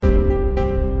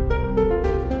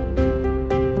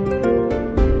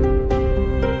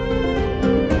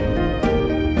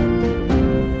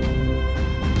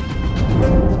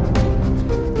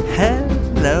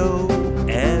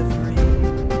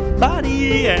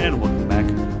and welcome back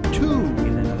to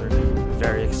yet another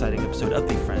very exciting episode of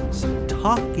the Friends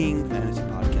Talking Fantasy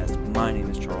Podcast. My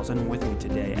name is Charles, and with me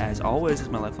today, as always, is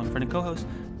my lifelong friend and co-host,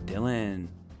 Dylan.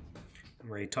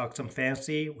 I'm ready to talk some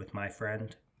fantasy with my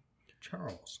friend,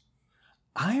 Charles.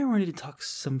 I am ready to talk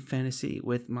some fantasy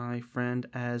with my friend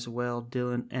as well,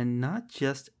 Dylan, and not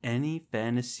just any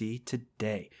fantasy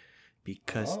today,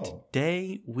 because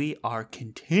today we are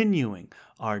continuing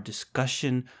our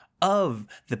discussion of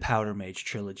the Powder Mage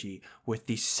Trilogy with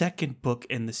the second book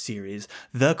in the series,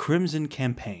 The Crimson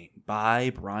Campaign by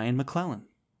Brian McClellan.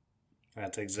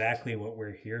 That's exactly what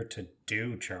we're here to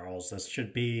do, Charles. This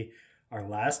should be our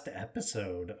last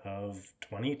episode of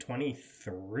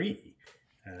 2023.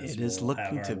 It is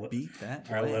looking to beat that.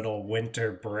 Our little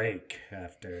winter break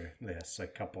after this, a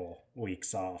couple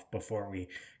weeks off before we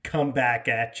come back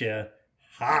at you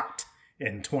hot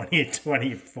in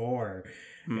 2024.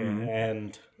 Mm-hmm.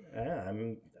 And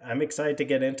I'm excited to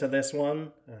get into this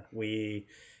one. We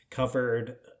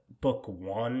covered book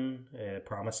 1,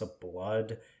 Promise of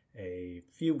Blood, a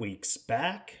few weeks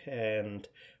back, and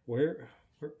we're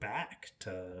back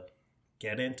to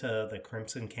get into the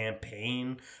Crimson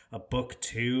Campaign, a book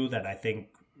 2 that I think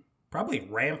probably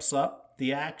ramps up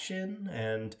the action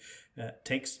and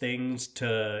takes things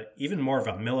to even more of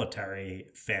a military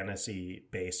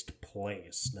fantasy-based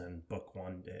place than book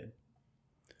 1 did.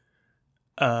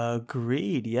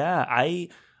 Agreed. Yeah, I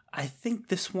think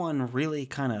this one really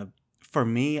kind of, for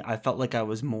me, I felt like I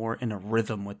was more in a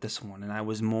rhythm with this one, and I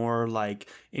was more like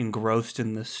engrossed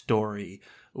in the story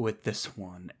with this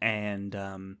one, and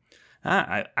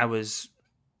I was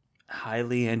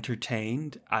highly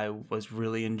entertained. I was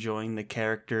really enjoying the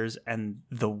characters and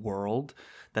the world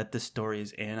that the story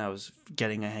is in. I was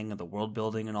getting a hang of the world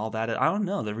building and all that. I don't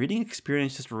know. The reading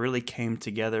experience just really came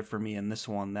together for me in this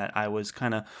one that I was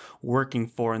kind of working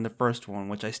for in the first one,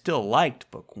 which I still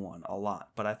liked book 1 a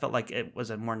lot, but I felt like it was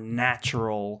a more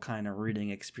natural kind of reading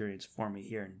experience for me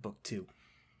here in book 2.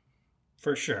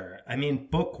 For sure. I mean,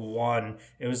 book 1,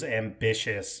 it was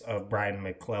ambitious of Brian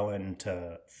McClellan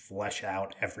to flesh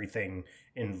out everything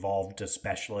involved,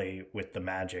 especially with the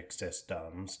magic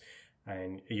systems.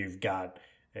 And you've got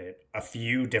a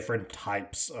few different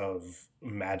types of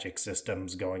magic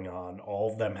systems going on.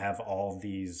 All of them have all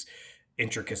these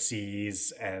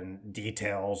intricacies and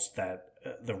details that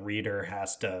the reader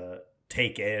has to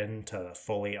take in to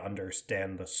fully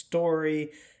understand the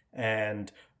story.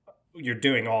 And you're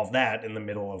doing all of that in the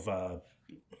middle of a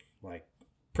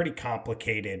pretty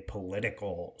complicated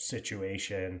political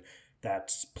situation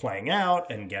that's playing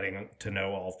out and getting to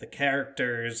know all of the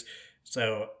characters.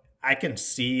 So I can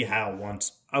see how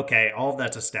all of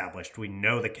that's established. We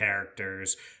know the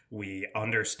characters. We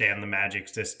understand the magic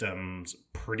systems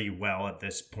pretty well at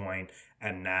this point.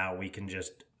 And now we can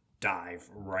just dive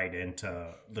right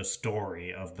into the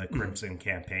story of the Crimson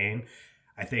Campaign.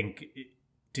 I think...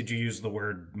 Did you use the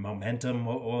word momentum?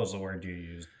 What was the word you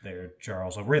used there,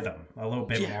 Charles? A rhythm. A little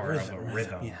bit more of a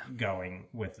rhythm going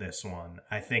with this one.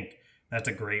 I think that's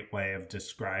a great way of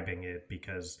describing it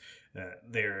because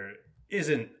there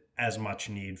isn't as much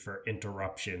need for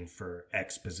interruption for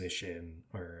exposition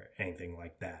or anything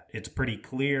like that. It's pretty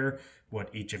clear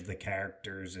what each of the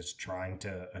characters is trying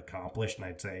to accomplish, and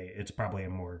I'd say it's probably a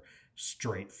more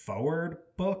straightforward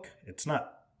book. It's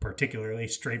not particularly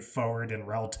straightforward in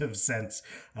relative sense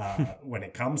when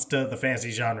it comes to the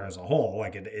fantasy genre as a whole.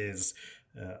 Like, it is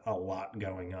a lot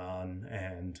going on,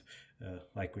 and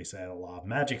like we said, a lot of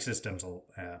magic systems,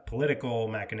 political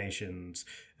machinations,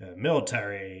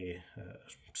 military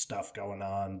stuff going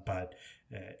on. But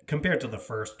compared to the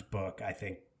first book, I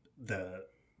think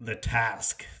the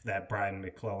task that Brian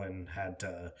McClellan had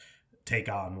to take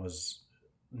on was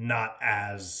not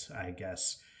as, I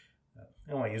guess,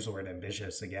 I don't want to use the word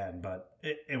ambitious again, but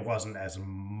it wasn't as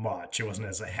much. It wasn't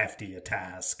as hefty a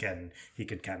task, and he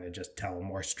could kind of just tell a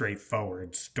more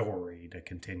straightforward story to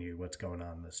continue what's going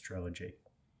on in this trilogy.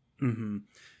 Mm-hmm.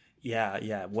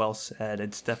 Yeah, well said.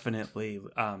 It's definitely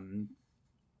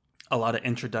a lot of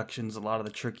introductions, a lot of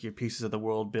the trickier pieces of the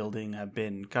world building have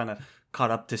been kind of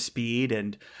caught up to speed,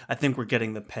 and I think we're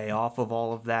getting the payoff of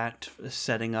all of that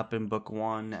setting up in book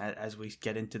 1 as we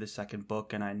get into the second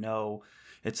book, and I know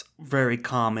it's very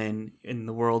common in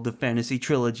the world of fantasy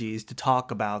trilogies to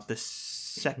talk about the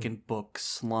second book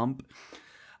slump.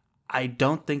 I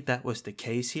don't think that was the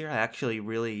case here. I actually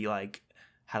really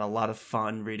had a lot of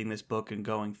fun reading this book and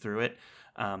going through it.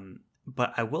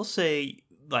 But I will say,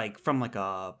 from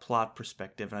a plot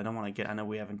perspective, and I don't want to I know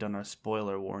we haven't done our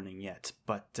spoiler warning yet,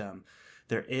 but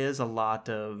there is a lot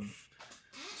of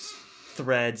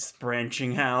threads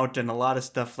branching out and a lot of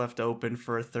stuff left open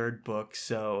for a third book.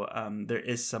 So there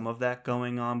is some of that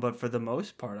going on. But for the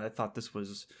most part, I thought this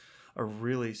was a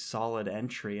really solid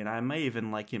entry. And I may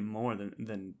even like it more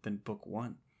than book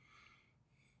one.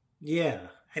 Yeah,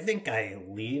 I think I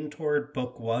lean toward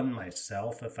book one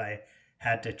myself if I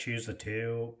had to choose the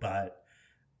two, but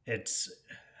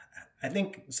I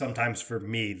think sometimes for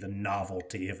me, the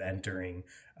novelty of entering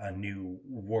a new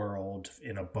world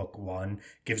in a book one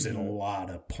gives it a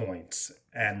lot of points.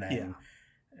 And then,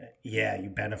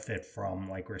 you benefit from,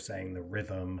 like we're saying, the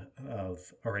rhythm of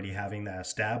already having that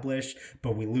established,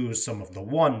 but we lose some of the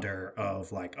wonder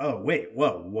of like, oh, wait,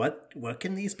 whoa, what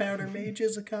can these powder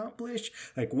mages accomplish?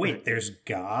 Like, wait, there's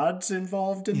gods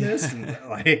involved in this? And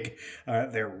like,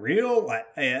 they're real?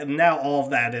 And now all of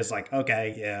that is like,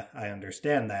 okay, yeah, I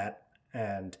understand that,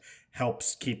 and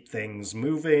helps keep things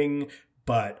moving,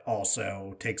 but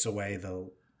also takes away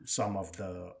some of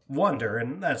the wonder.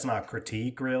 And that's not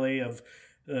critique really of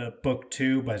book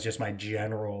two, but it's just my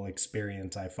general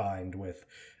experience I find with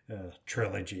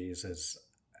trilogies is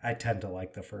I tend to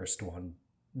like the first one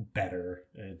better,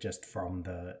 just from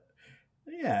the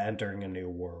entering a new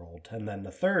world. And then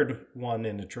the third one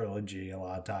in a trilogy, a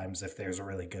lot of times if there's a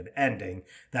really good ending,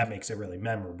 that makes it really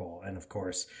memorable. And of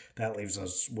course that leaves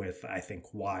us with, I think,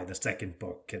 why the second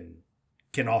book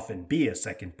can often be a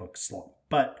second book slump.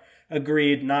 But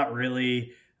agreed, not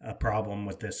really a problem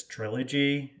with this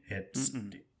trilogy. It's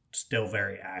still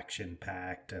very action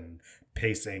packed and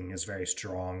pacing is very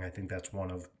strong. I think that's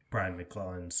one of Brian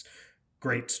McClellan's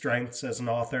great strengths as an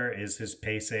author is his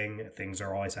pacing. Things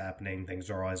are always happening, things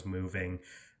are always moving,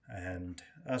 and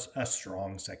a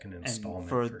strong second installment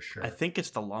for sure. I think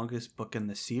it's the longest book in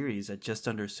the series at just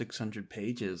under 600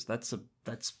 pages. That's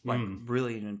like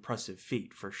really an impressive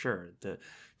feat for sure.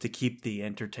 To keep the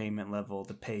entertainment level,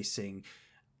 the pacing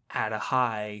at a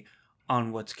high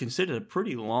on what's considered a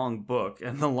pretty long book,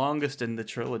 and the longest in the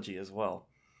trilogy as well.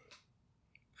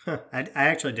 I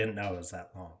actually didn't know it was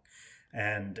that long.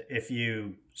 And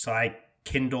so I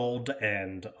Kindled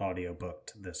and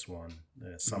audiobooked this one,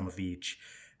 some of each,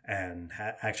 and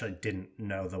actually didn't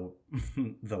know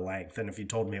the length. And if you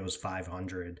told me it was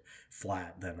 500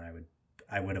 flat, then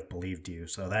I would have believed you.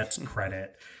 So that's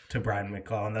credit to Brian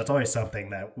McClellan. That's always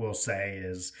something that we'll say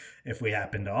is if we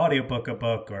happen to audiobook a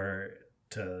book or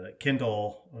to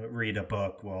Kindle read a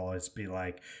book, we'll always be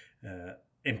like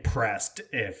impressed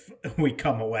if we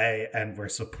come away and we're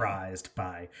surprised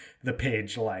by the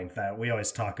page length. That we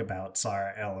always talk about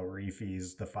Sarah El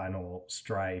Arifi's The Final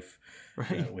Strife,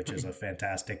 which is a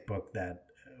fantastic book that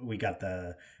we got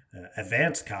the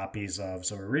advanced copies of.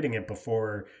 So we're reading it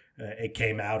before it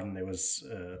came out, and it was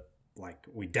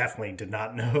we definitely did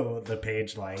not know the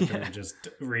page length. We were just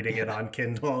reading it on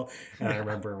Kindle. And I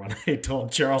remember when I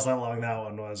told Charles how long that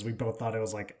one was, we both thought it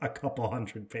was like a couple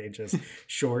hundred pages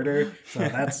shorter. So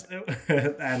that's,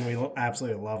 and we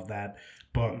absolutely love that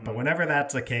book. But whenever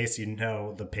that's the case,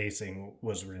 the pacing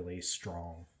was really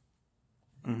strong.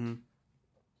 Mm-hmm.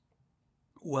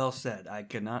 Well said. I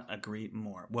cannot agree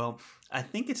more. Well, I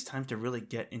think it's time to really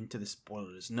get into the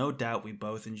spoilers. No doubt we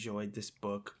both enjoyed this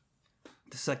book.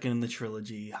 The second in the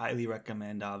trilogy, highly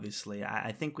recommend, obviously.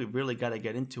 I think we really got to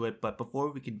get into it, but before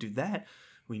we can do that,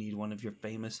 we need one of your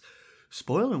famous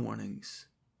spoiler warnings.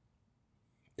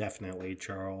 Definitely,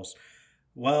 Charles.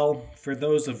 Well, for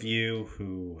those of you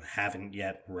who haven't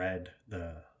yet read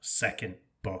the second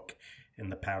book in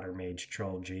the Powder Mage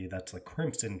trilogy, that's the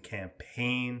Crimson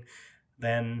Campaign,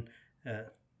 then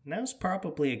now's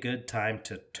probably a good time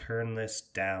to turn this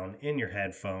down in your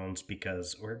headphones,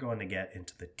 because we're going to get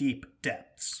into the deep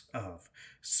depths of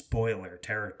spoiler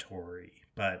territory.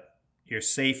 But you're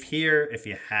safe here if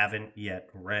you haven't yet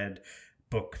read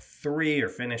book 3 or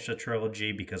finished the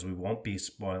trilogy, because we won't be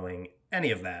spoiling any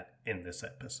of that in this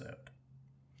episode.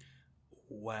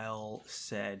 Well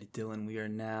said, Dylan. We are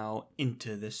now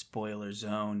into the spoiler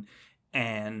zone,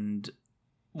 and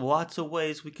lots of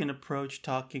ways we can approach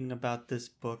talking about this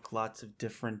book. Lots of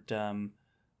different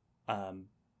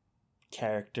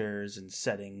characters and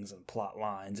settings and plot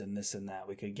lines and this and that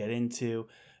we could get into.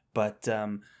 But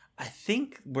I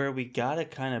think where we gotta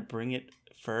kind of bring it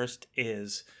first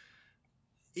is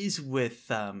with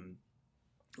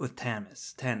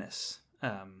Tanis.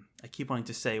 I keep wanting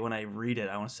to say, when I read it,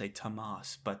 I want to say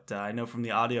Tomas, but I know from the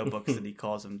audiobooks that he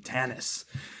calls him Tanis.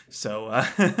 So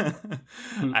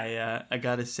I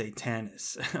gotta say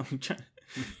Tanis.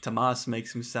 Tomas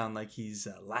makes him sound like he's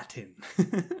Latin.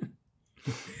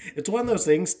 It's one of those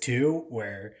things, too,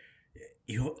 where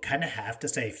you kind of have to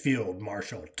say Field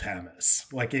Marshal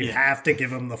Tamis. Like, you have to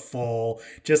give him the full...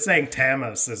 Just saying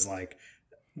Tamis is like,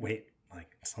 wait, like,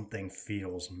 something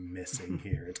feels missing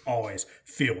here. It's always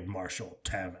Field Marshal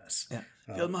Tamas. Yeah.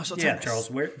 Field Marshal Yeah, Tamas.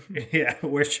 Charles,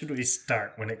 where should we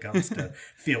start when it comes to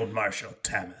Field Marshal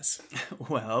Tamas?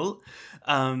 Well,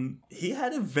 he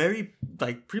had a very,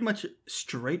 pretty much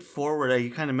straightforward,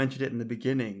 you kind of mentioned it in the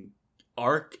beginning,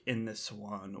 arc in this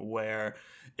one, where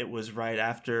it was right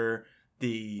after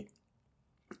the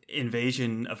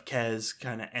invasion of Kez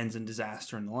kind of ends in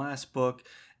disaster in the last book,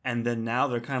 and then now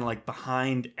they're kind of like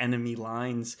behind enemy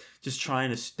lines, just trying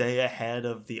to stay ahead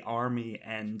of the army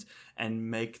and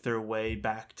make their way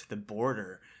back to the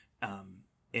border,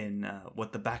 in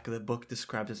what the back of the book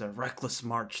describes as a reckless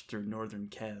march through northern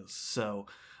Kez. So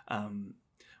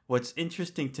what's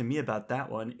interesting to me about that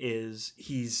one is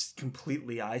he's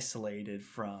completely isolated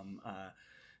from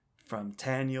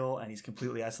Taniel, and he's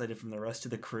completely isolated from the rest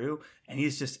of the crew, and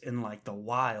he's just in like the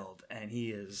wild, and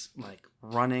he is like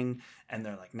running, and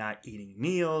they're like not eating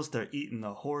meals, they're eating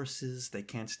the horses, they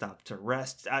can't stop to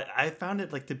rest. I found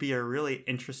it like to be a really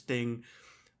interesting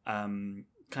kind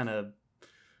of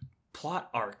plot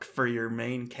arc for your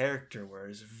main character, where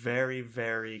it's very,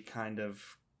 very kind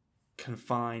of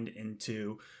confined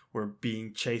into, we're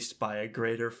being chased by a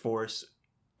greater force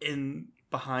in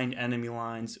behind enemy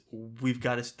lines, we've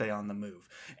got to stay on the move.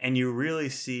 And you really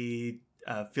see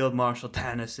Field Marshal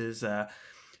Tanis's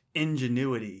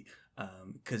ingenuity,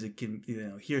 because it can,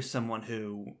 here's someone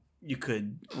who you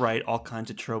could write all kinds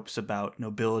of tropes about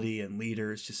nobility and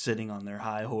leaders just sitting on their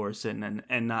high horse and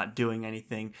not doing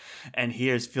anything, and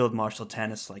here's Field Marshal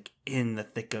Tanis like in the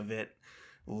thick of it,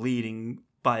 leading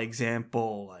by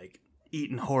example, like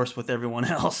eating horse with everyone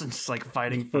else and just like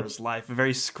fighting for his life,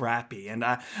 very scrappy. And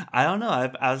I don't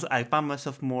know, I found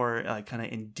myself more kind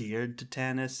of endeared to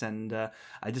Tanis, and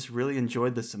I just really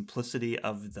enjoyed the simplicity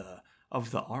of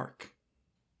the arc.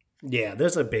 Yeah,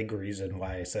 there's a big reason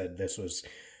why I said this was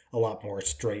a lot more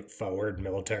straightforward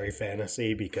military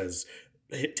fantasy, because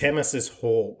Tanis's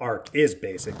whole arc is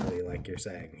basically like you're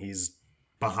saying, he's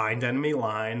behind enemy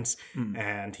lines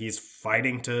and he's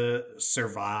fighting to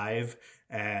survive.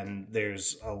 And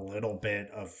there's a little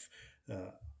bit of,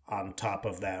 on top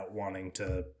of that, wanting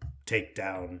to take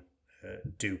down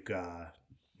Duke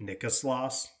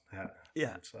Nikislaus.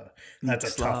 Yeah, that's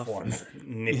a tough one.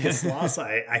 Nikislaus,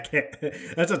 I can't.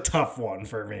 That's a tough one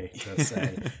for me to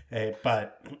say.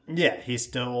 But yeah, he's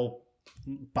still,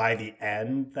 by the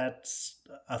end, that's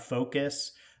a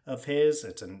focus of his.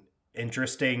 It's an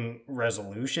interesting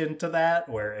resolution to that,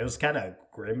 where it was kind of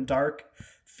grimdark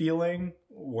feeling,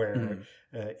 where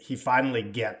he finally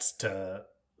gets to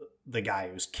the guy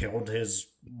who's killed his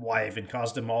wife and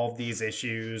caused him all of these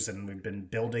issues, and we've been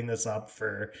building this up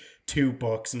for 2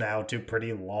 books now, 2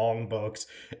 pretty long books,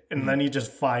 and then he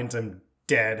just finds him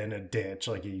dead in a ditch,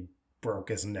 like he broke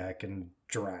his neck and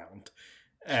drowned.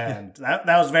 And that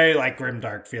was very like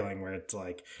grimdark feeling, where it's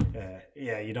like,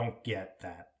 you don't get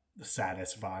that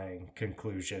satisfying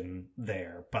conclusion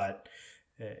there, but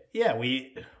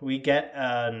we get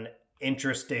an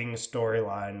interesting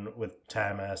storyline with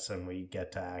Tamas, and we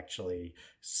get to actually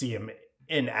see him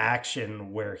in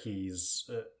action, where he's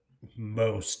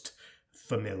most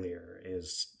familiar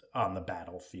is on the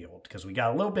battlefield, because we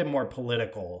got a little bit more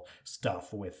political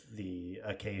stuff with the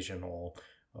occasional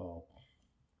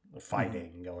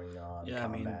fighting going on. Yeah, I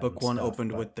mean, book 1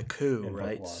 opened with the coup,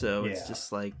 right? So it's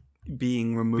just like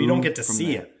being removed. But you don't get to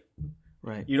see it.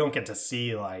 Right. You don't get to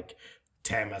see like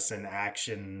Tamas in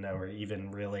action, or even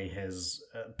really his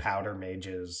powder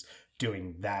mages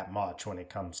doing that much when it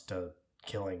comes to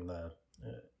killing the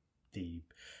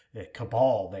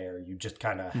cabal there. You just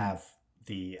kind of have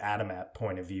the Adamat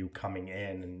point of view coming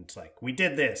in, and it's like, we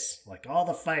did this, like all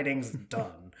the fighting's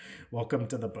done, welcome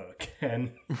to the book.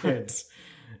 And it's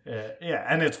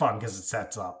and it's fun because it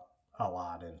sets up a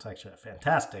lot, and it's actually a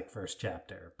fantastic first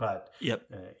chapter. But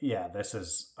this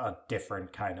is a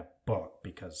different kind of book,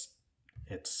 because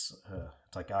it's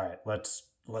like, all right, let's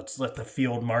let the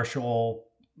field marshal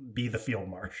be the field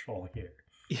marshal here.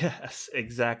 Yes,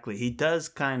 exactly. He does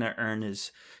kind of earn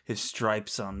his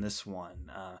stripes on this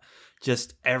one.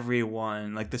 Just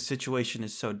everyone, like, the situation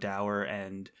is so dour,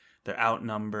 and they're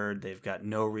outnumbered. They've got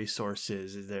no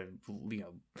resources. They're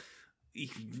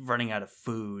running out of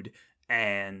food,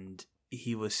 and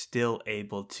he was still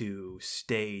able to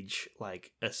stage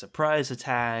like a surprise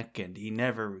attack, and he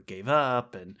never gave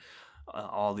up, and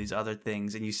all these other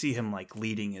things. And you see him like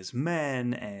leading his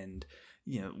men, and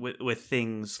with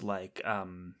things like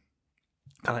God,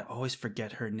 I always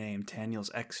forget her name,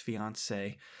 Taniel's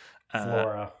ex-fiance,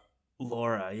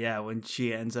 Laura, yeah, when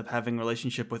she ends up having a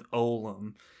relationship with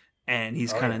Olam, and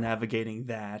he's kind of navigating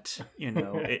that.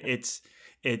 It's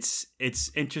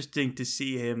interesting to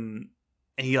see him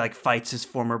and he like fights his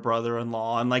former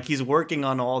brother-in-law, and like he's working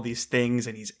on all these things,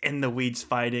 and he's in the weeds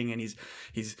fighting, and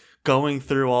he's going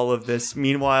through all of this.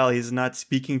 Meanwhile, he's not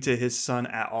speaking to his son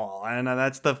at all, and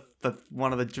that's the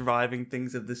one of the driving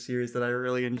things of the series that I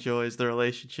really enjoy is the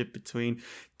relationship between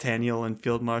Daniel and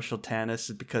Field Marshal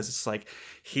Tanis, because it's like,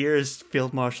 here's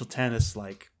Field Marshal Tanis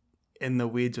like in the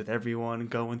weeds with everyone,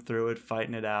 going through it,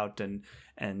 fighting it out,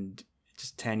 and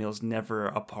just Daniel's never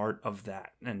a part of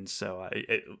that. And so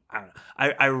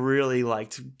I really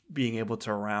liked being able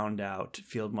to round out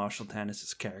Field Marshal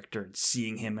Tanis' character and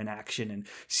seeing him in action and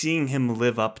seeing him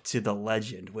live up to the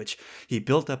legend, which he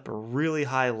built up a really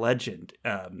high legend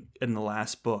in the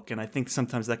last book. And I think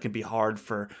sometimes that can be hard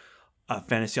for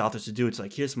fantasy authors to do. It's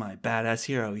like, here's my badass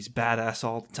hero. He's badass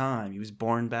all the time. He was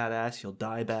born badass. He'll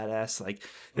die badass. Like,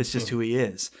 it's just who he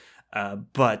is.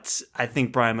 But I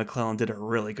think Brian McClellan did a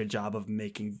really good job of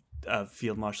making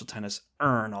Field Marshal Tanis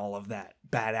earn all of that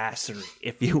badassery,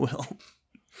 if you will.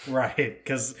 Right,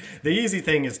 because the easy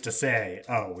thing is to say,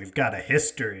 oh, we've got a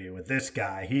history with this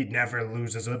guy. He never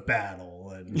loses a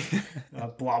battle, and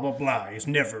blah, blah, blah. He's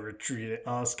never retreated,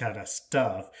 all this kind of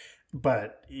stuff.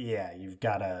 But, yeah, you've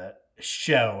got to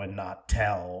show and not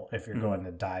tell if you're going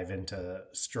to dive into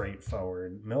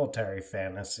straightforward military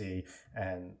fantasy,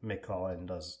 and McClellan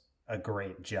does a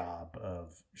great job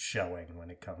of showing when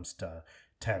it comes to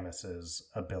Tanis's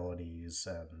abilities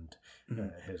and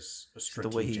his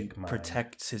strategic the way he mind.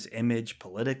 Protects his image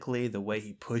politically, the way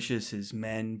he pushes his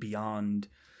men beyond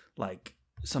like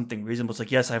something reasonable. It's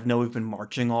like, yes, I know we've been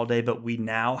marching all day, but we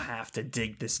now have to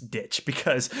dig this ditch,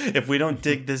 because if we don't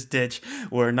dig this ditch,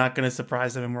 we're not going to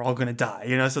surprise them and we're all going to die.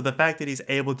 You know, so the fact that he's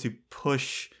able to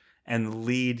push and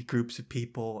lead groups of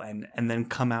people and then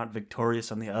come out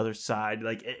victorious on the other side,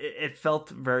 like it felt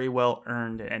very well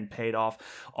earned and paid off,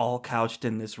 all couched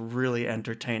in this really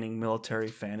entertaining military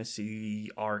fantasy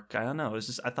arc. I don't know,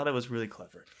 I thought it was really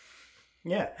clever.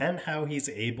 Yeah, and how he's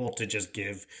able to just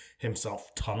give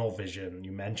himself tunnel vision.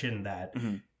 You mentioned that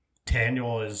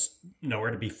Daniel is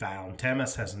nowhere to be found.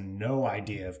 Tanis has no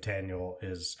idea if Daniel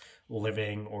is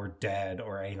living or dead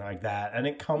or anything like that. And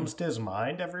it comes to his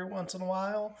mind every once in a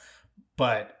while.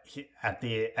 But at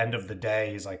the end of the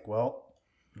day, he's like, well,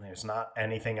 there's not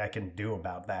anything I can do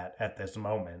about that at this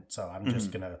moment. So I'm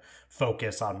just going to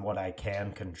focus on what I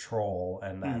can control.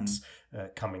 And that's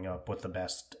coming up with the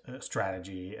best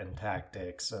strategy and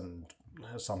tactics, and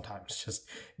sometimes just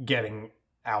getting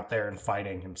out there and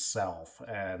fighting himself.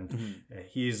 And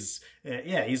he's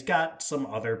got some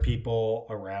other people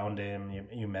around him.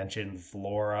 You mentioned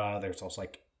Flora. There's also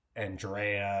like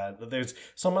Andrea. There's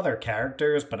some other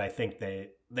characters, but I think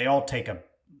they all take a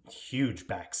huge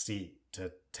backseat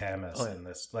to Tanis in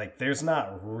this. Like, there's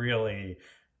not really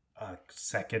a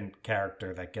second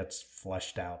character that gets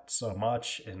fleshed out so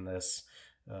much in this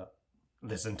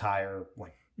this entire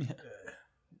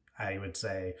I would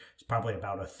say it's probably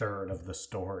about a third of the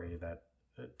story that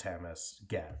Tanis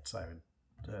gets.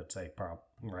 I'd say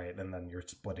right, and then you're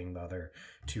splitting the other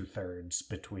 2/3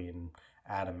 between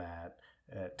Adamat,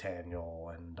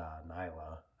 Daniel, and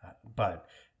Nyla. But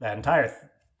that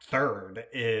entire third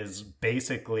is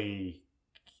basically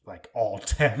like all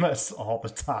Tanis all the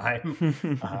time.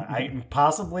 I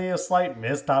possibly a slight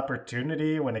missed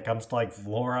opportunity when it comes to like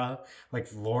Flora. Like,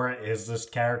 Flora is this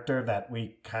character that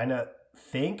we kind of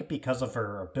think, because of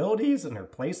her abilities and her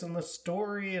place in the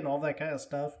story and all that kind of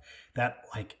stuff, that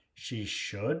like she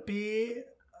should be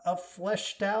a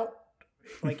fleshed out,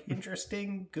 like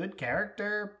interesting, good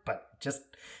character, but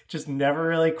just never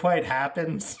really quite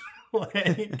happens.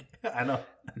 Like, I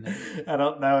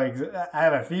don't know. I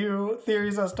have a few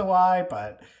theories as to why,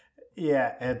 but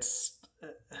yeah,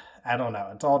 I don't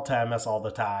know. It's all Tanis all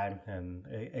the time, and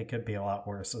it could be a lot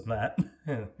worse than that.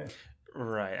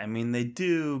 Right. I mean, they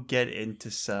do get into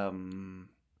some,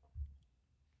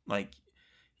 like,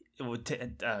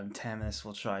 Tanis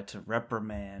will try to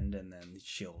reprimand, and then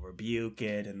she'll rebuke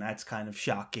it, and that's kind of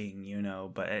shocking, you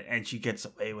know, and she gets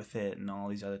away with it and all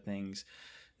these other things.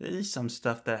 There's some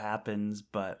stuff that happens,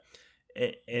 but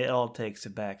it all takes a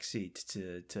backseat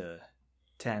to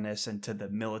Tanis and to the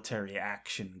military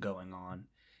action going on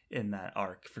in that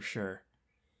arc, for sure.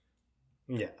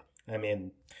 Yeah. I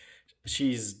mean,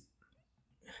 she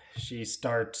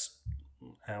starts,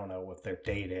 I don't know if they're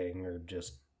dating or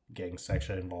just getting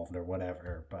sexually involved or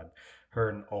whatever, but her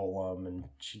and Olam, and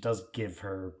she does give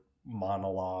her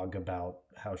monologue about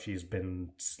how she's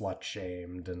been slut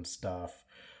shamed and stuff,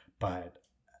 but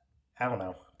I don't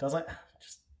know,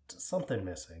 just something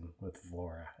missing with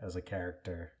Flora as a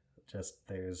character. Just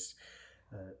there's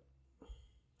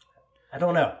I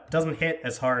don't know, it doesn't hit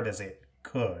as hard as it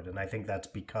could, and I think that's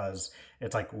because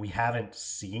it's like we haven't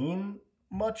seen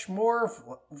much more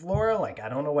of Flora. Like, I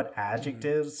don't know what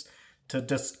adjectives to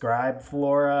describe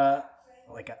Flora,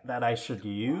 like, that I should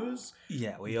use.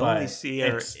 Yeah, we only But see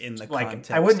her it's in the like,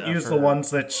 context I wouldn't of use her. the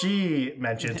ones that she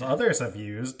mentions others have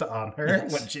used on her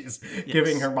Yes. when she's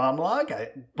giving her monologue.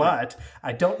 But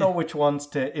I don't know which ones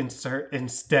to insert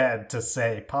instead to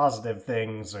say positive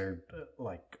things or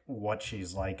like what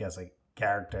she's like as a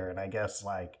character. And I guess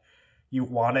like you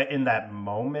want to in that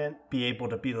moment be able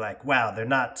to be like, wow, they're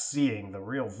not seeing the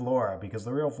real Flora, because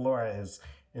the real Flora is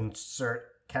insert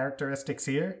characteristics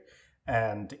here.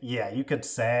 And yeah, you could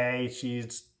say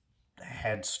she's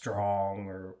headstrong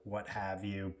or what have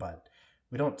you, but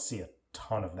we don't see a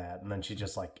ton of that. And then she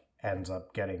just like ends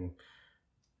up getting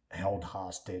held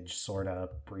hostage sort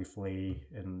of briefly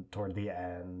and toward the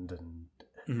end.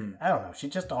 And I don't know, she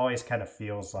just always kind of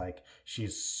feels like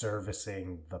she's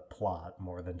servicing the plot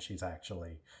more than she's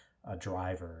actually a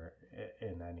driver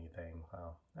in anything.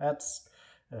 Well, that's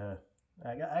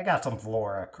I got some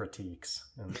Flora critiques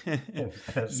in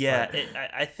this. Yeah,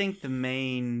 I think the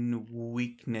main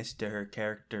weakness to her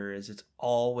character is it's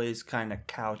always kind of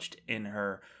couched in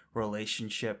her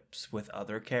relationships with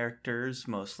other characters,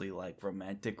 mostly like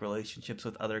romantic relationships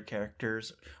with other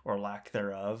characters or lack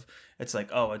thereof. It's like,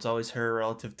 oh, it's always her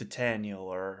relative to Taniel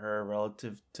or her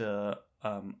relative to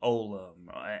Olam,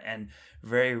 and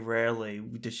very rarely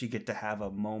does she get to have a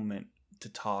moment to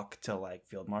talk to like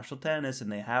Field Marshal Tennis,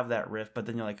 and they have that riff, but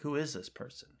then you're like, who is this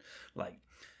person? Like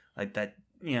that,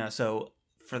 so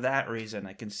for that reason,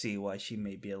 I can see why she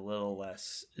may be a little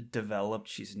less developed.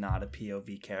 She's not a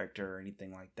POV character or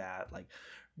anything like that. Like,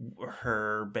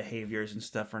 her behaviors and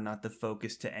stuff are not the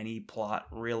focus to any plot,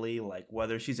 really. Like,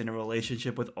 whether she's in a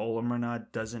relationship with Olam or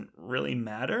not doesn't really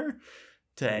matter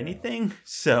to anything.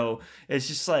 So it's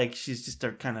just like she's just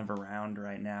kind of around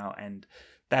right now, and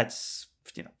that's,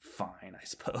 fine, I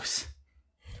suppose.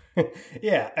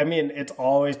 Yeah, I mean, it's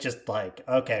always just like,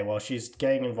 okay, well, she's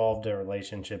getting involved in a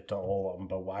relationship to Olam,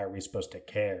 but why are we supposed to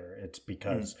care? It's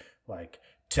because, like,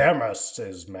 Temus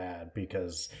is mad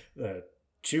because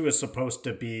she was supposed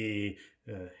to be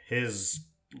his,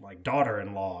 like,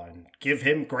 daughter-in-law and give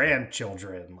him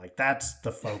grandchildren. Like, that's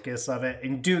the focus of it.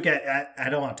 And do get, I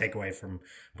don't want to take away from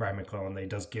Brian McClellan. They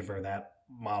does give her that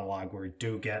monologue where we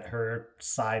do get her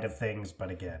side of things, but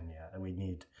again, yeah, we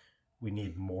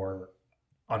need more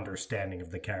understanding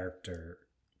of the character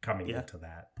coming into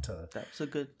that to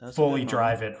fully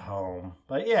drive it home.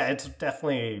 But yeah, it's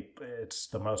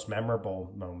the most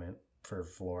memorable moment for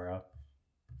Flora.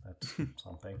 That's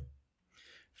something.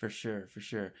 For sure.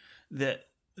 The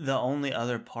only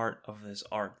other part of this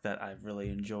arc that I really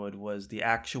enjoyed was the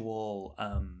actual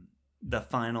the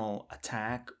final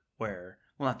attack where,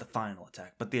 well, not the final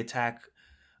attack, but the attack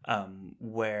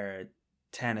where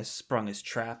Tanis sprung his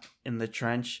trap in the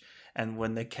trench, and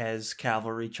when the Kez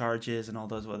cavalry charges and all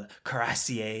those the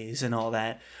cuirassiers and all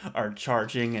that are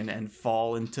charging and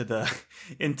fall into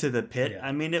the pit. Yeah.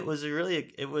 I mean, it was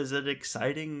an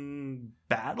exciting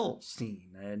battle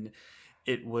scene, and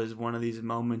it was one of these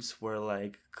moments where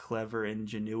like clever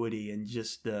ingenuity and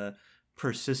just the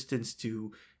persistence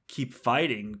to keep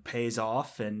fighting pays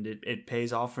off, and it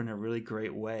pays off in a really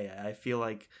great way. I feel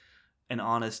like an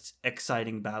honest,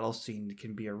 exciting battle scene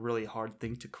can be a really hard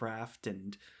thing to craft,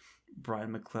 and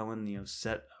Brian McClellan,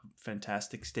 set a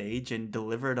fantastic stage and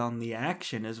delivered on the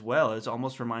action as well. It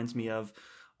almost reminds me of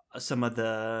some of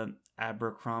the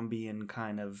Abercrombian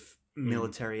kind of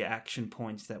military action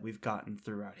points that we've gotten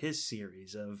throughout his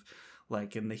series of,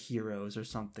 like in The Heroes or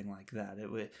something like that.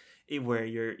 Where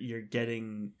you're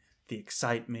getting the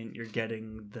excitement, you're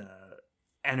getting the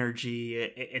energy.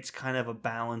 It's kind of a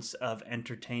balance of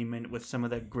entertainment with some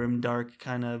of that grimdark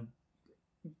kind of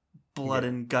blood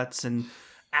and guts and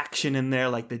action in there,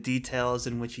 like the details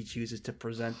in which he chooses to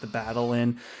present the battle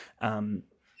in.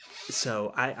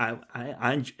 So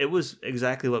I it was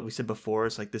exactly what we said before.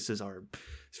 It's like,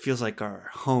 it feels like our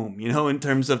home, in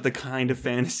terms of the kind of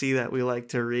fantasy that we like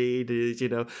to read,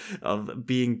 of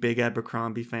being big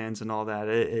Abercrombie fans and all that.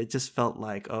 It just felt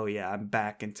like, oh yeah, I'm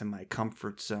back into my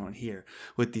comfort zone here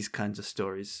with these kinds of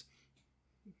stories.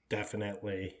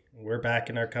 Definitely. We're back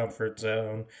in our comfort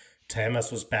zone.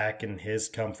 Tamas was back in his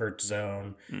comfort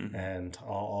zone, and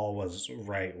all was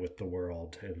right with the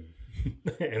world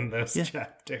in those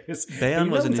chapters. Bayon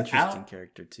was an interesting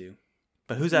character too.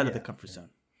 But who's out of the comfort zone?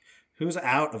 Who's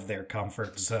out of their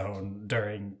comfort zone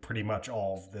during pretty much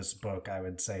all of this book, I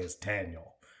would say, is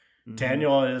Taniel.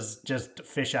 Taniel is just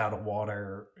fish out of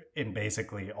water in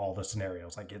basically all the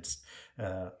scenarios. Like,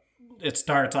 it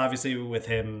starts obviously with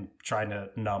him trying to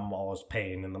numb all his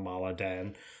pain in the Mala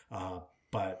Den,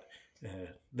 but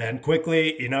then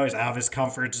quickly, he's out of his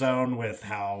comfort zone with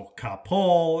how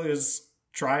Kapol is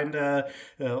trying to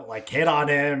hit on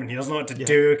him, and he doesn't know what to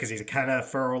do because he's kind of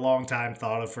for a long time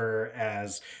thought of her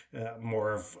as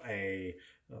more of a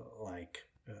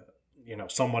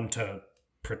someone to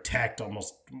protect,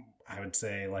 almost I would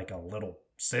say like a little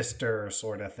sister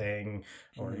sort of thing,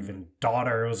 or even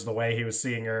daughter was the way he was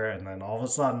seeing her. And then all of a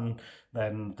sudden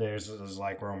then there's this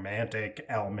like romantic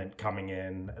element coming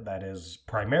in that is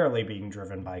primarily being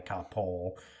driven by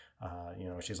Kapol.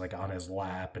 She's like on his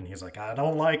lap and he's like, I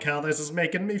don't like how this is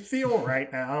making me feel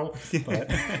right now. But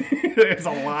there's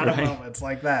a lot of moments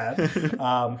like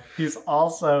that. He's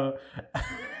also,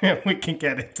 we can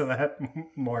get into that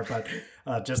more, but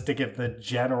just to give the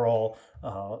general,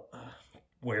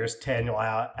 where's Taniel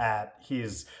out at,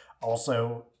 he's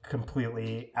also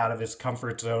completely out of his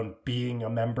comfort zone being a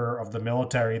member of the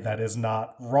military that is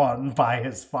not run by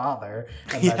his father,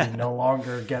 and that he no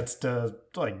longer gets to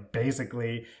like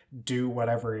basically do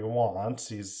whatever he wants.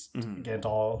 He's getting into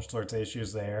all sorts of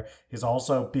issues there. He's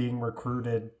also being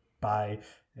recruited by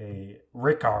a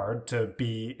Rickard to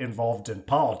be involved in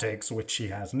politics, which he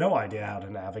has no idea how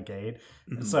to navigate.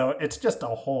 So it's just a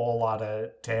whole lot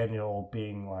of Taniel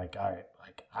being like, all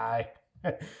right,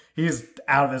 he's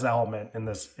out of his element in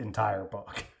this entire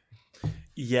book.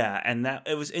 Yeah, and that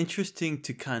it was interesting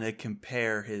to kind of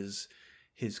compare his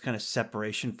kind of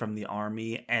separation from the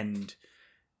army, and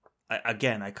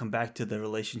I come back to the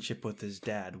relationship with his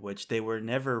dad, which they were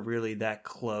never really that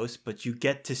close, but you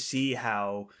get to see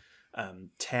how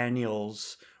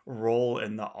Taniel's role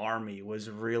in the army was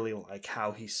really like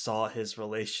how he saw his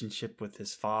relationship with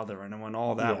his father, and when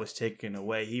all that was taken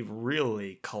away, he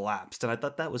really collapsed. And I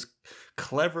thought that was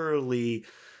cleverly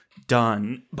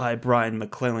done by Brian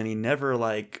McClellan. He never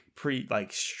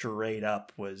straight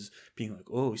up was being like,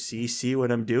 oh, see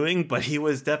what I'm doing, but he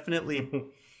was definitely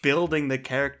building the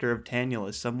character of Taniel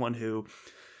as someone who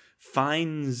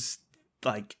finds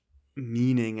like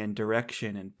meaning and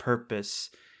direction and purpose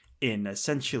in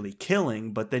essentially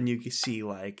killing, but then you can see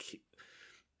like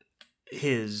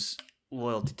his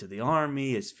loyalty to the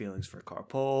army, his feelings for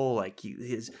Karpol, like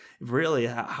his really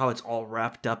how it's all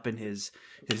wrapped up in his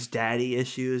daddy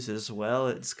issues as well.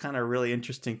 It's kind of really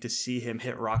interesting to see him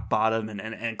hit rock bottom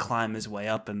and climb his way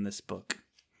up in this book.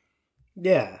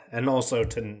 Yeah, and also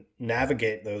to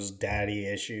navigate those daddy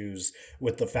issues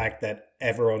with the fact that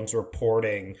everyone's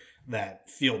reporting that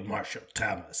Field Marshal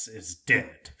Thomas is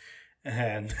dead.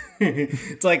 And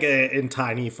it's like in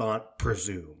tiny font,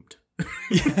 presumed.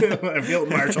 Field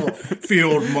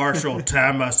Marshal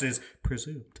Thomas is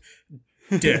presumed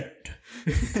dead.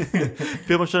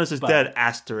 Field Marshal Thomas is dead,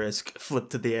 asterisk, flip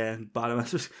to the end, bottom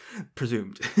asterisk,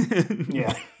 presumed.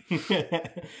 Yeah.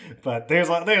 But there's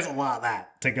a lot of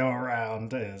that to go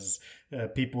around as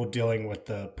people dealing with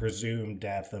the presumed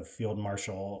death of Field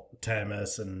Marshal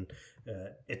Thomas, and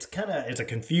it's a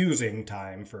confusing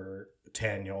time for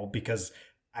Taniel, because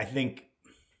I think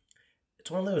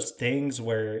it's one of those things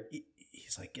where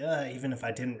he's like, even if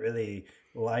I didn't really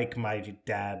like my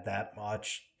dad that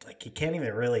much, like he can't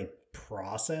even really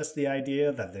process the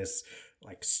idea that this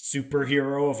like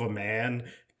superhero of a man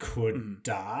could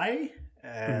die.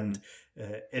 And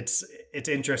it's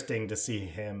interesting to see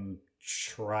him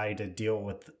try to deal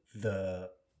with the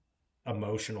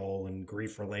emotional and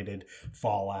grief related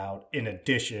fallout, in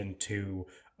addition to,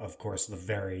 of course, the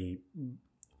very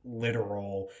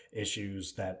literal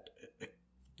issues that,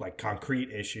 like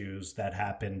concrete issues that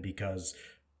happen because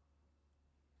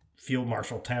Field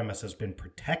Marshal Thomas has been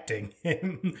protecting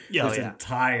him this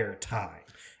entire time.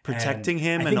 Protecting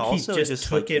him and also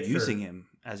just like using him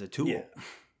as a tool. Yeah,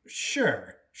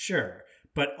 sure.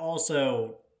 But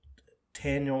also,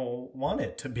 Taniel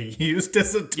wanted to be used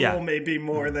as a tool maybe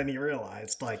more than he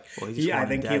realized. Like, I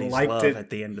think he liked it at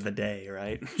the end of the day,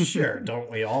 right? Sure, don't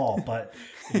we all? But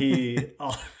he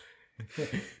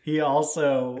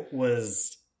also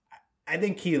was, I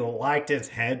think he liked his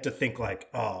head to think like,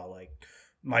 oh, like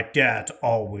my dad's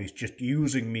always just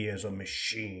using me as a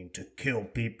machine to kill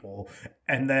people.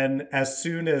 And then as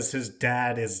soon as his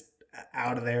dad is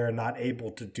out of there and not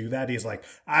able to do that, he's like,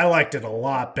 I liked it a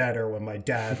lot better when my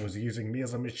dad was using me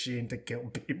as a machine to kill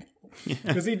people.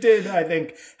 Because he did, I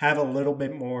think, have a little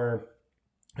bit more,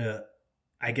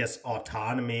 I guess,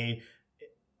 autonomy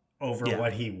over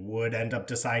what he would end up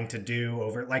deciding to do.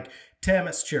 Over, like,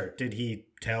 Thomas, sure, did he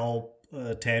tell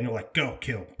Taniel, like, go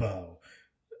kill Bo?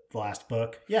 The last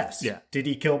book? Yes. Yeah. Did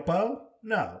he kill Bo?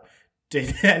 No.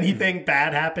 Did anything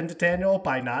bad happen to Taniel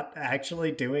by not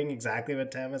actually doing exactly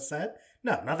what Thomas said?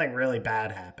 No, nothing really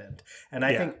bad happened. And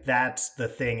I think that's the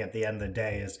thing at the end of the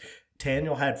day is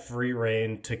Daniel had free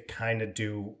reign to kind of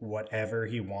do whatever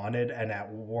he wanted, and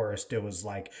at worst it was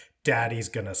like, daddy's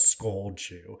gonna scold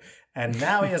you. And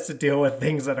now he has to deal with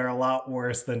things that are a lot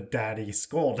worse than daddy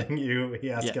scolding you. He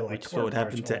has to get like which would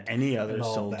happen to any other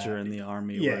soldier in the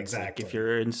army. Yeah, where exactly. Like, if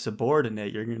you're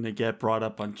insubordinate, you're going to get brought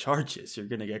up on charges. You're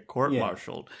going to get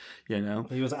court-martialed, you know,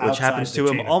 he was which happens to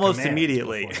him almost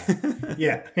immediately.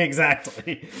 Yeah,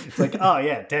 exactly. It's like, oh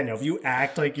yeah, Daniel, if you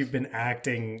act like you've been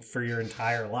acting for your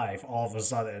entire life, all of a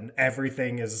sudden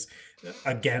everything is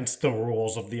against the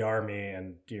rules of the army,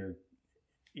 and you're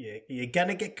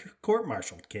gonna get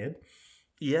court-martialed, kid.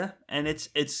 Yeah, and it's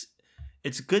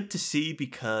good to see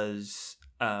because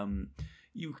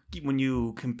you when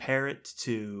you compare it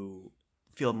to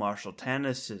Field Marshal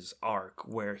Tanis's arc,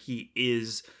 where he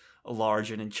is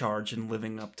large and in charge and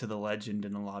living up to the legend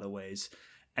in a lot of ways,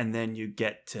 and then you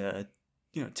get to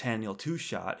Taniel Two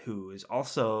Shot, who is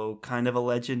also kind of a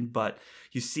legend, but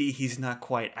you see he's not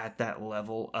quite at that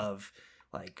level of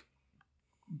like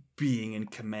being in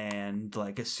command,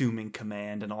 like assuming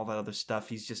command and all that other stuff.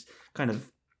 He's just kind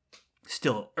of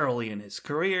still early in his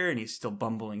career, and he's still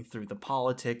bumbling through the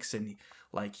politics, and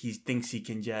he thinks he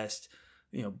can just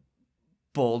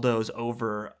bulldoze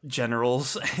over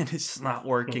generals, and it's not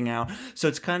working out. So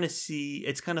it's kind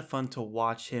of fun to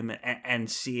watch him and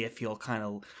see if he'll kind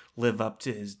of live up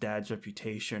to his dad's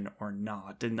reputation or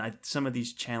not. And some of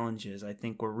these challenges I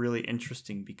think were really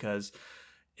interesting because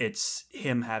it's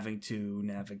him having to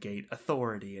navigate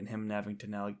authority and him having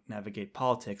to navigate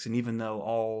politics. And even though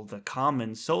all the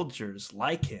common soldiers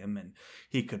like him and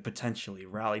he could potentially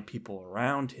rally people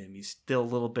around him, he's still a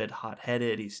little bit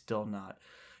hot-headed. He's still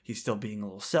being a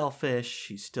little selfish.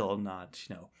 He's still not,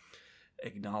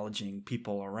 acknowledging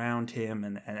people around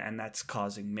him. And that's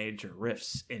causing major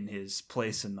rifts in his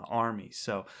place in the army.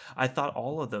 So I thought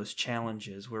all of those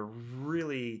challenges were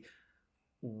really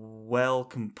well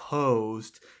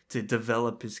composed to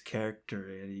develop his character.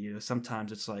 And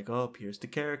sometimes it's like, oh, here's the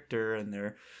character, and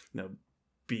they're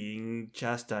being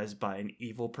chastised by an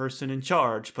evil person in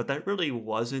charge, but that really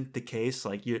wasn't the case.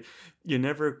 Like you're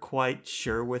never quite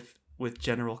sure with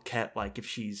General Ket, like if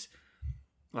she's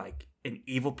like an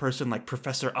evil person like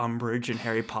Professor Umbridge in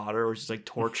Harry Potter, or she's like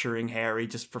torturing Harry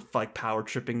just for like power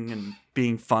tripping and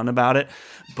being fun about it.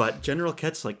 But General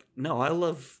Ket's like, no, I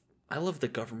love the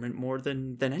government more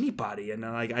than anybody, and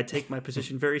I take my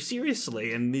position very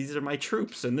seriously, and these are my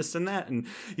troops, and this and that. And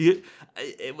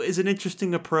it was an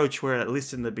interesting approach where, at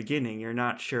least in the beginning, you're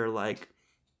not sure, like,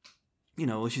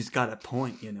 she's got a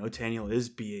point. Taniel is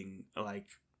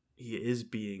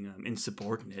being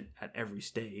insubordinate at every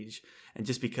stage, and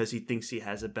just because he thinks he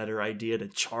has a better idea to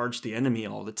charge the enemy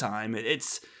all the time,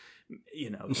 it's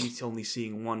he's only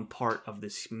seeing one part of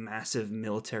this massive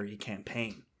military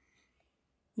campaign.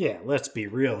 Yeah, let's be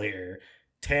real here.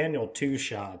 Daniel Two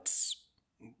Shot's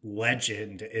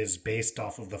legend is based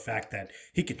off of the fact that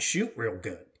he can shoot real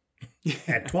good.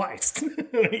 And twice.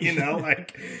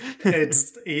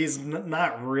 He's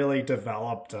not really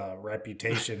developed a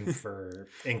reputation for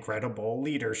incredible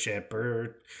leadership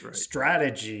or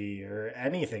strategy or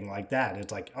anything like that.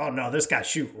 It's like, oh no, this guy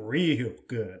shoot real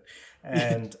good.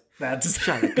 And that's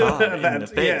trying to God in the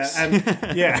face.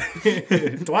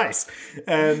 Twice.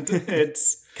 And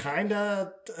it's kind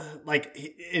of like,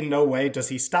 in no way does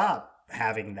he stop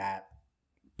having that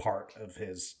part of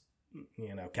his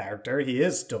character. He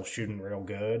is still shooting real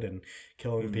good and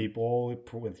killing people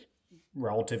with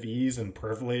relative ease and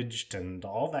privileged and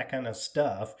all that kind of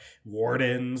stuff.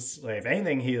 Wardens, like, if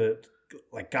anything, he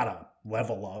gotta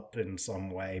level up in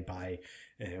some way by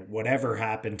whatever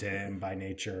happened to him by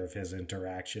nature of his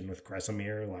interaction with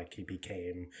Kresimir. Like, he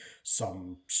became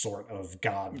some sort of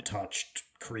god-touched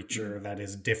creature that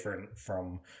is different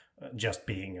from just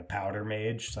being a powder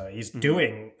mage. So he's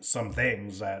doing some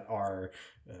things that are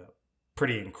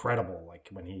pretty incredible. Like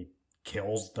when he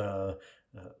kills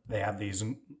they have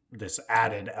this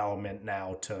added element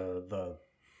now to the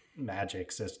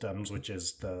magic systems, which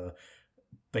is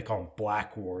they call them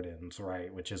black wardens,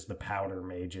 right? Which is the powder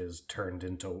mages turned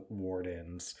into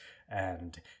wardens,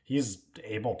 and he's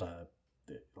able to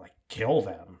kill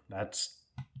them. That's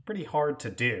pretty hard to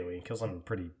do. He kills them in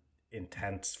pretty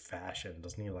intense fashion,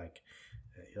 doesn't he?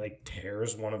 He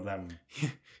tears one one of them.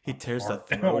 He tears the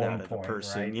throat out of the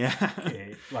person. Right? Yeah,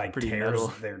 he, pretty tears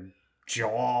metal. Their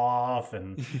jaw off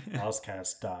and all this kind of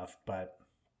stuff. But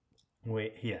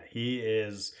he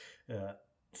is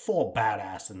full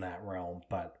badass in that realm.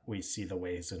 But we see the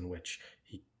ways in which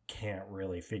he can't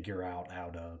really figure out how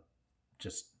to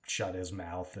just shut his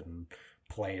mouth and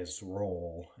play his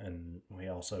role. And we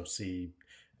also see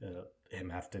him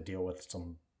have to deal with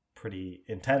some pretty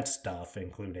intense stuff,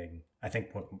 including, I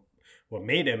think, what what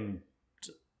made him,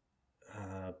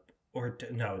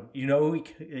 no, you know,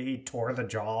 he tore the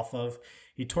jaw off of.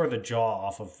 He tore the jaw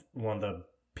off of one of the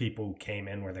people who came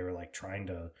in where they were like trying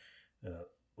to,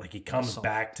 like he comes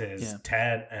back to his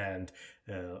tent and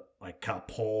like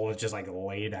Capole is just like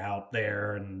laid out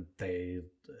there, and they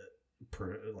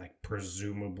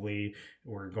presumably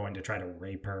were going to try to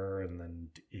rape her, and then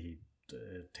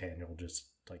Daniel just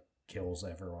like kills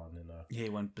everyone in a he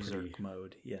went berserk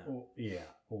mode.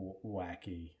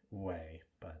 Wacky way.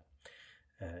 But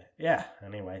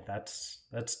anyway, that's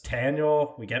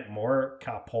Daniel. We get more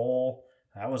Capole.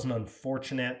 That was an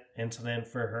unfortunate incident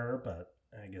for her, but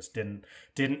I guess didn't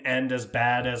end as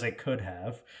bad as it could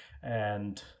have.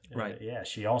 And right,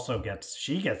 she also gets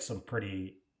some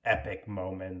pretty epic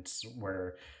moments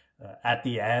where at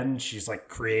the end she's like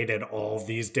created all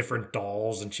these different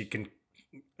dolls and she can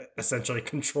essentially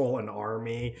control an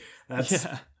army. That's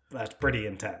pretty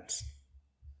intense.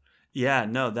 Yeah,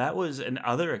 no, that was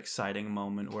another exciting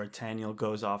moment where Daniel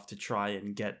goes off to try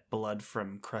and get blood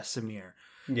from Kresimir.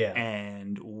 Yeah.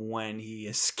 And when he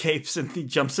escapes and he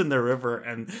jumps in the river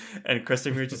and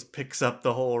Kresimir just picks up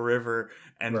the whole river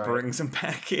and brings him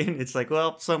back in. It's like,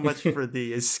 well, so much for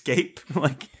the escape.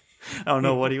 Like, I don't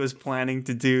know what he was planning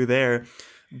to do there.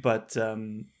 But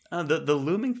the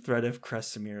looming threat of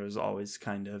Kresimir was always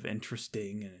kind of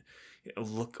interesting. And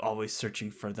always searching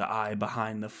for the eye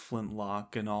behind the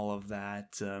flintlock and all of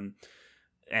that.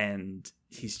 And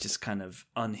he's just kind of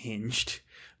unhinged.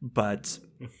 But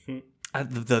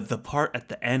the part at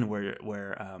the end where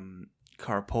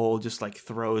Capole just like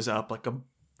throws up like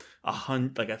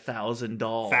like 1,000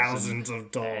 dolls, thousands of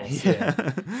dolls,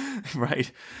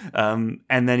 right.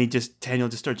 And then Daniel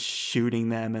just starts shooting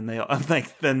them, and they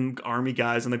like then army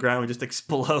guys on the ground would just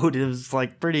explode. It was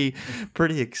like pretty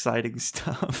exciting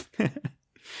stuff.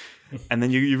 And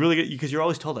then you really get, because you're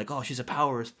always told like, oh, she's a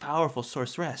powerful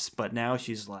sorceress, but now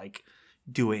she's like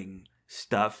doing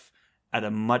stuff at a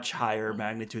much higher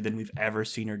magnitude than we've ever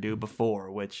seen her do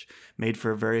before, which made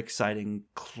for a very exciting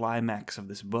climax of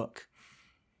this book.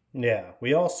 Yeah,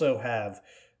 we also have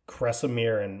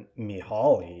Kresimir and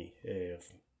Mihaly.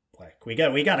 Like we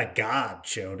got a god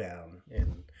showdown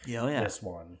in this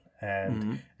one,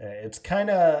 and it's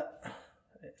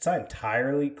not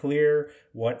entirely clear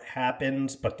what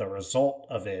happens, but the result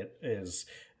of it is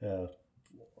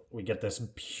we get this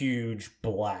huge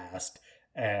blast,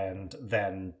 and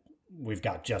then we've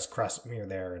got just Kresimir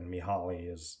there, and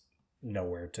Mihaly is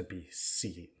nowhere to be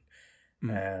seen.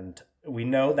 And we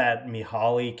know that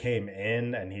Mihaly came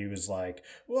in and he was like,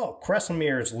 well,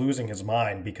 Kresimir is losing his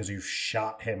mind because you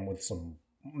shot him with some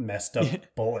messed up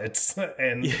bullets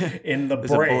in the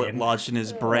There's brain. A bullet lodged in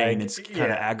his brain. It's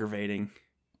kind of aggravating.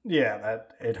 Yeah,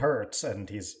 that it hurts, and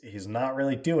he's not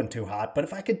really doing too hot. But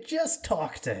if I could just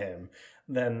talk to him,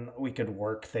 then we could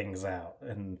work things out.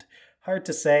 And hard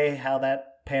to say how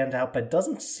that panned out, but it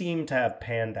doesn't seem to have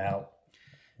panned out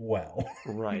well.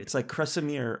 Right. It's like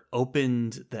Kresimir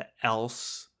opened the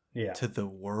else to the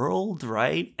world,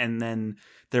 right? And then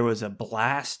there was a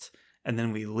blast, and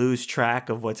then we lose track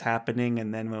of what's happening,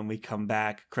 and then when we come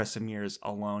back, Kresimir's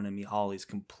alone and Mihaly's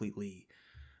completely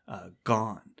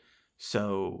gone.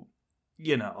 So,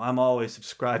 I'm always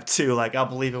subscribed to, like, I'll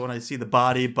believe it when I see the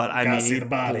body, but I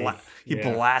mean, he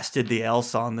blasted the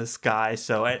else on this guy,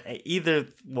 so either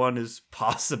one is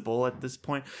possible at this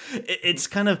point. It's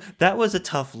kind of, that was a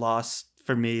tough loss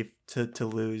for me to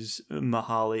lose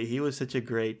Mihaly. He was such a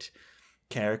great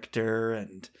character,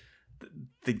 and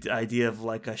the idea of,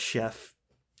 like, a chef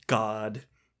god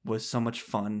was so much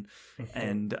fun,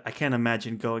 and I can't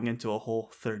imagine going into a whole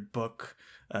third book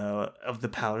of the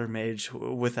Powder Mage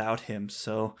without him.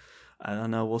 So I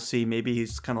don't know. We'll see. Maybe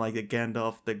he's kind of like a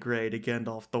Gandalf the Grey to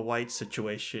Gandalf the White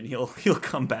situation. He'll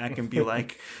come back and be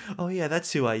like, "Oh yeah,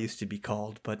 that's who I used to be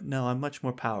called, but no, I'm much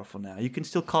more powerful now. You can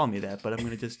still call me that, but I'm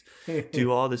gonna just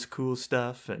do all this cool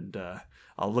stuff, and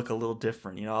I'll look a little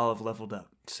different. I'll have leveled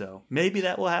up. So maybe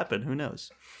that will happen. Who knows?"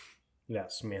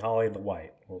 Yes, Mihaly the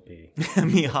White will be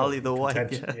Mihaly the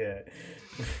White. Yeah.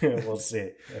 We'll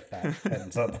see if that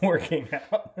ends up working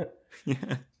out.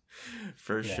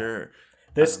 For sure.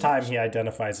 This time he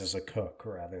identifies as a cook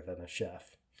rather than a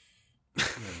chef.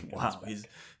 Wow,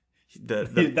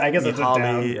 I guess it's a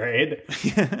downgrade.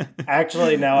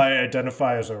 Actually, now I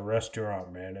identify as a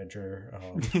restaurant manager.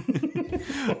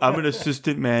 I'm an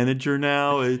assistant manager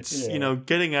now. It's,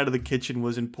 getting out of the kitchen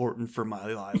was important for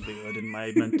my livelihood and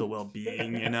my mental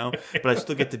well-being, But I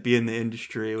still get to be in the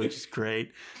industry, which is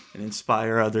great, and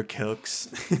inspire other cooks.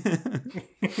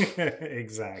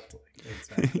 Exactly.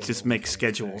 Just make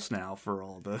schedules now for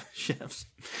all the chefs.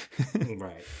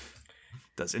 Right.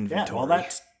 Does inventory. Yeah,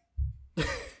 well,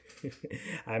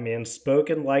 I mean,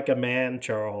 spoken like a man,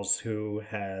 Charles, who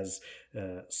has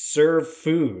served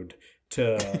food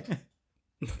to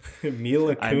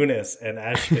Mila I Kunis and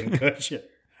Ashton Kutcher.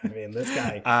 I mean, this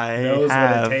guy I knows what it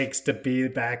have takes to be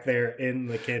back there in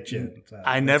the kitchen. So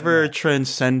I that's never enough.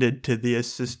 transcended to the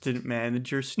assistant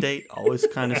manager state. Always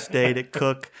kind of stayed at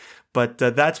cook. But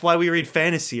that's why we read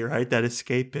fantasy, right? That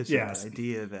escapism, Yes. the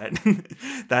idea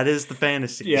that that is the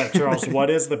fantasy. Yeah, Charles, what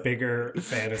is the bigger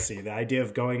fantasy? The idea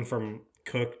of going from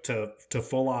cook to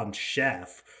full on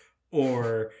chef,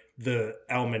 or the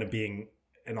element of being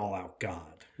an all out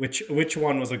god? Which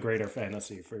one was a greater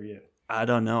fantasy for you? I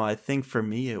don't know. I think for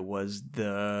me, it was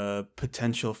the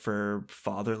potential for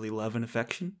fatherly love and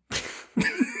affection.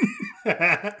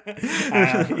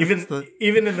 Even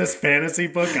even in this fantasy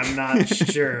book, I'm not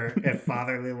sure if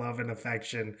fatherly love and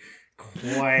affection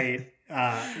quite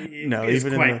No, is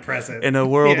even quite present in a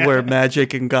world Yeah. where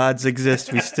magic and gods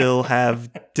exist, we still have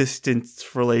distant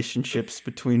relationships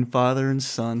between father and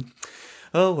son.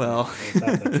 Oh well, Ain't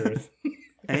that the truth?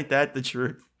 ain't that the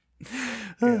truth?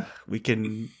 Yeah. We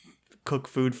can cook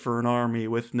food for an army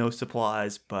with no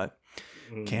supplies, but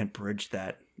Mm, can't bridge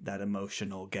that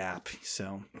emotional gap.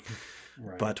 So,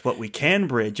 right. but what we can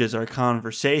bridge is our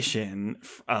conversation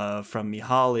from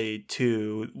Mihaly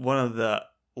to one of the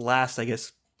last, I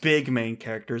guess, big main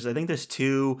characters. I think there's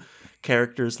two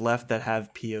characters left that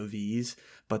have POVs,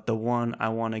 but the one I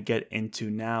want to get into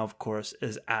now, of course,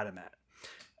 is Adamat.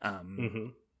 Mm-hmm.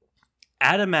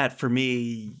 Adamat, for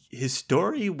me, his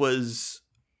story was,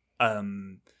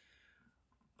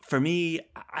 for me,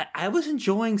 I was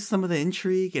enjoying some of the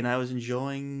intrigue, and I was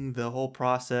enjoying the whole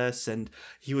process, and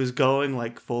he was going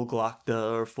like full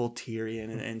Glokta or full Tyrion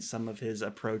in some of his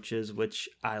approaches, which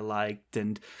I liked,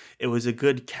 and it was a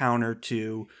good counter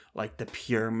to like the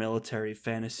pure military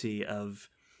fantasy of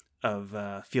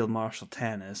Field Marshal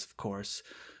Tanis, of course.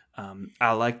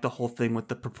 I liked the whole thing with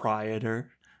the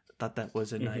proprietor. I thought that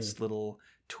was a nice little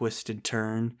twist and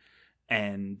turn,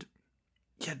 and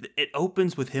yeah, it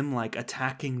opens with him like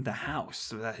attacking the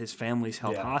house that his family's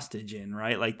held Yeah. hostage in,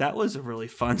 right? Like that was a really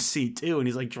fun scene too, and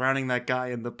he's like drowning that guy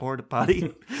in the porta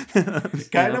potty.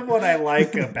 Kind of what I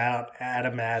like about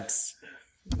Adamat's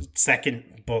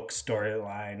second book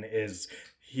storyline is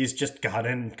he's just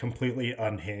gotten completely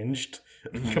unhinged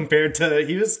compared to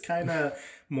he was kind of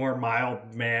more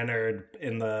mild mannered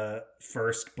in the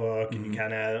first book, and you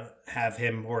kind of have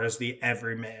him more as the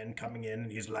everyman coming in,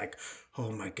 and he's like, oh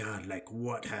my god, like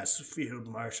what has Field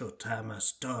Marshal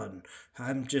Thomas done?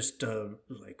 I'm just a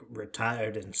like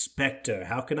retired inspector.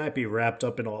 How can I be wrapped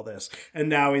up in all this? And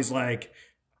now he's like,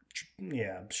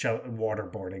 yeah,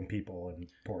 waterboarding people in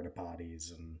porta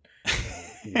potties, and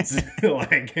he's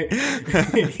like,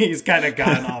 he's kind of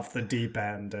gone off the deep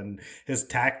end, and his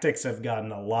tactics have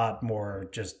gotten a lot more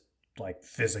just like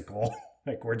physical.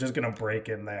 Like we're just gonna break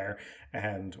in there,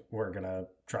 and we're gonna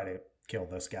try to kill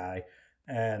this guy,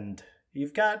 and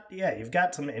you've got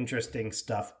some interesting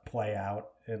stuff play out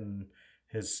in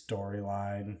his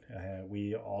storyline.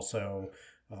 We also.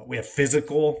 We have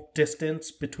physical distance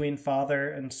between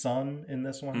father and son in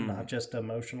this one, not just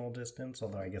emotional distance.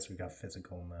 Although I guess we got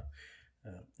physical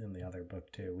in the other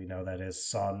book too. We know that his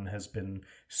son has been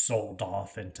sold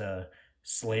off into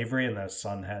slavery, and the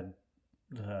son had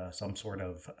some sort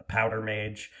of powder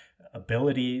mage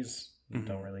abilities.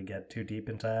 Don't really get too deep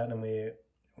into that, and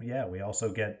we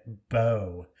also get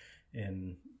Bo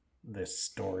in this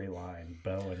storyline.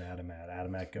 Bo and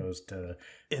Adamat goes to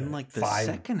in like the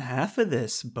second half of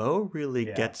this, Bo really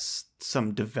gets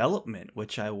some development,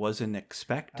 which I wasn't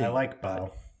expecting. I like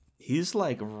Bo. He's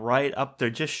like right up there,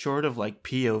 just short of like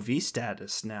POV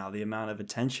status now, the amount of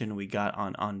attention we got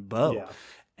on Bo. Yeah.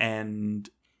 And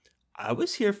I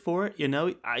was here for it,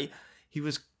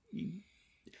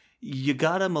 you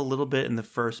got him a little bit in the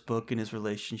first book in his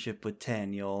relationship with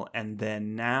Taniel, and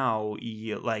then now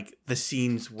like the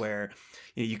scenes where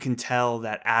you can tell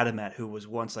that Adamat, who was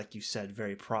once, like you said,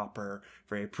 very proper,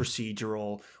 very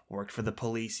procedural, worked for the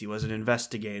police, he was an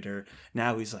investigator.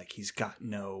 Now he's got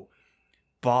no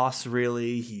boss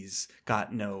really, he's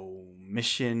got no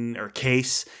mission or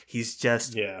case. He's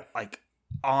just like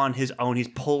on his own. He's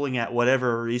pulling at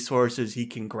whatever resources he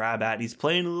can grab at. He's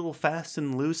playing a little fast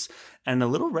and loose and a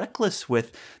little reckless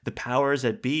with the powers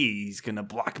that be. He's gonna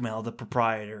blackmail the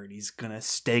proprietor, and he's gonna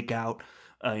stake out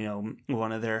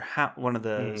one of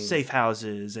the safe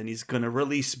houses, and he's gonna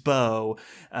release Bo.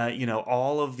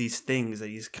 All of these things that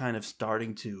he's kind of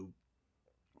starting to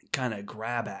kind of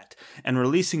grab at. And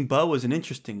releasing Bo is an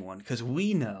interesting one because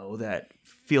we know that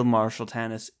Field Marshal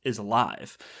Tanis is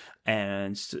alive,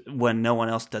 and when no one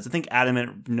else does, I think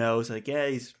Adamat knows, like, yeah,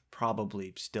 he's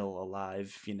probably still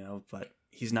alive, but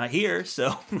he's not here,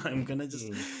 so I'm gonna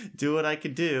just do what I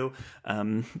could do.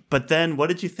 But then, what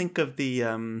did you think of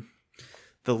the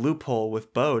loophole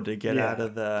with Bo to get out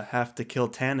of the have to kill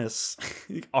Tanis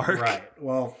arc? Right.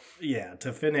 Well, yeah.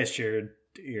 To finish your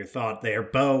thought there,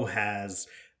 Bo has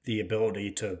the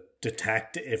ability to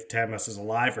detect if Tamis is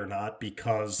alive or not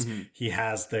because he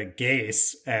has the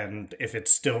gaze, and if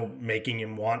it's still making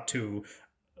him want to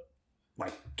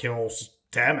like kill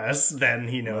Tamis, then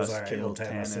he knows, all right, well,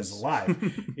 Tamis is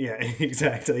alive. Yeah,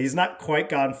 exactly. He's not quite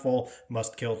gone full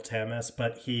must kill Tamis,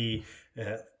 but he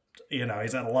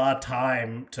he's had a lot of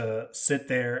time to sit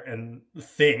there and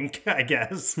think, I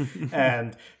guess.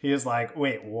 And he was like,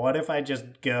 wait, what if I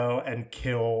just go and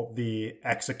kill the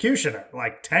executioner?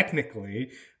 Like,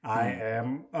 technically, I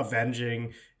am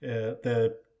avenging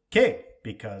the king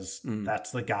because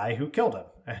that's the guy who killed him.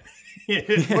 And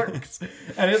it works.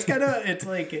 And it's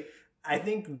like, I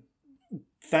think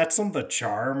that's some of the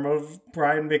charm of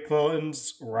Brian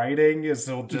McClellan's writing is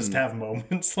he'll just have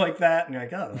moments like that. And you're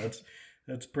like, oh,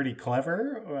 that's pretty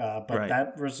clever, but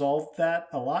that resolved that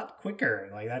a lot quicker.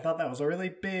 Like, I thought that was a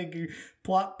really big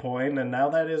plot point, and now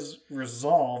that is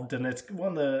resolved, and it's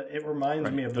it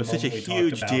reminds me of the moment we talked about. It was such a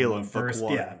huge deal in book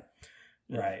one. Yeah,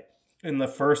 right. In the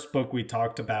first book we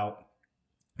talked about,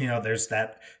 there's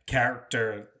that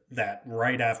character that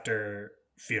right after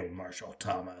Field Marshal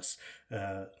Thomas,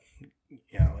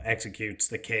 executes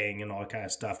the king and all kind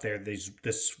of stuff. There's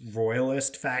this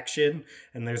royalist faction,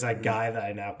 and there's that guy that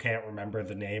I now can't remember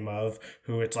the name of,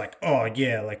 who it's like, oh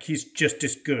yeah, like he's just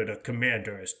as good a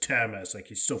commander as Tamis, like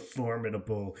he's so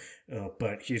formidable,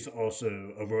 but he's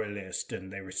also a royalist,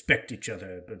 and they respect each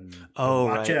other. And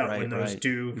watch out when those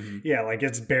two, like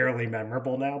it's barely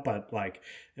memorable now, but like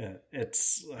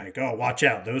it's like, oh, watch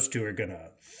out, those two are gonna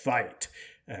fight,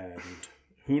 and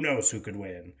who knows who could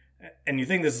win. And you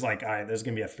think this is like, all right, there's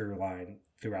going to be a through line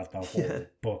throughout the whole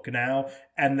book now.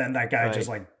 And then that guy just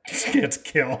gets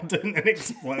killed in an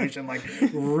explosion like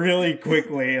really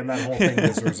quickly, and that whole thing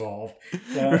is resolved.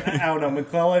 I don't know.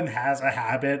 McClellan has a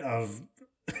habit of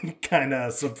kind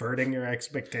of subverting your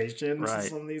expectations in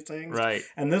some of these things. Right.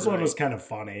 And this one was kind of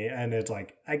funny. And it's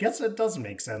like, I guess it does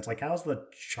make sense. Like, how's the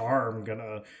charm going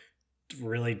to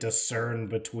really discern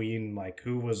between like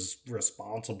who was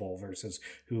responsible versus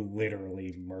who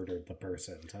literally murdered the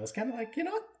person? So it's kind of like,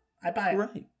 what? I buy it.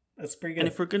 Right. That's pretty good. And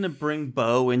if we're going to bring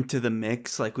Bo into the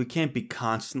mix, like, we can't be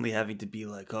constantly having to be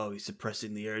like, oh, he's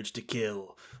suppressing the urge to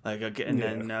kill. Like, and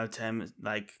then now Tim,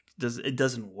 like, it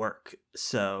doesn't work.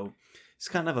 So it's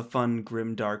kind of a fun,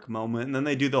 grim, dark moment. And then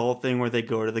they do the whole thing where they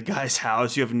go to the guy's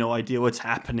house. You have no idea what's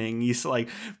happening. He's like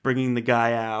bringing the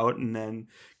guy out and then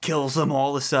kills him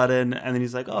all of a sudden. And then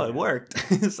he's like, oh, it worked.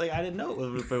 It's like, I didn't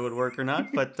know if it would work or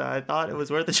not, but I thought it was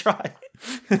worth a try.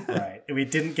 Right. We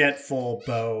didn't get full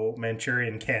Bo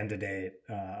Manchurian Candidate,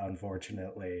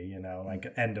 unfortunately,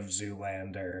 like end of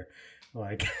Zoolander,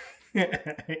 like...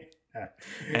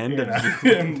 End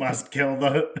of must kill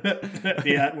where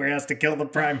he has to kill the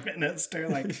prime minister,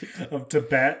 like, of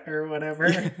Tibet or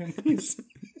whatever.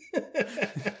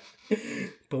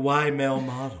 But why male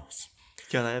models?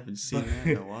 God, I haven't seen that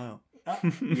in a while.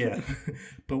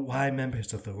 But why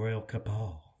members of the royal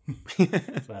cabal?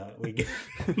 So we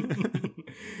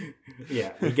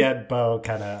get Bo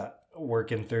kind of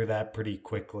working through that pretty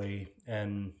quickly,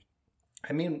 and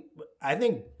I mean, I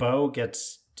think Bo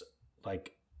gets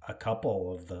like a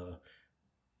couple of the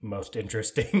most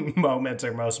interesting moments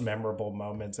or most memorable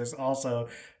moments. There's also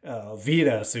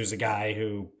Vitas, who's a guy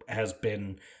who has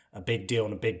been a big deal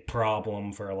and a big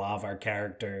problem for a lot of our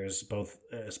characters, both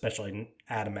especially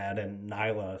Adamat and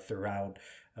Nyla throughout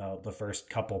the first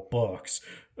couple books.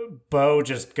 Bo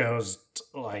just goes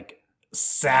like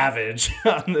savage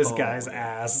on this guy's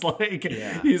ass. Like,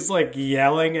 he's like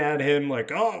yelling at him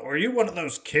like, oh, are you one of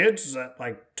those kids that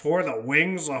like tore the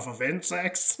wings off of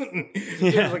insects?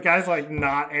 The guy's like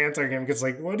not answering him because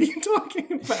like, what are you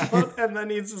talking about? And then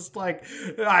he's just like,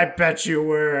 I bet you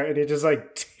were. And he just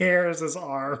like tears his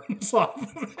arms off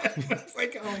of him. It's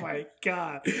like, oh my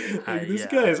god, like, this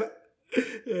guy's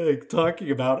talking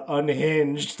about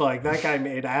unhinged. Like, that guy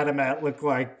made Adamat look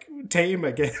like tame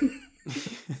again.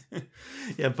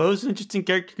 Yeah, Bo's an interesting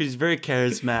character because he's very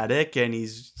charismatic and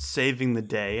he's saving the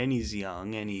day and he's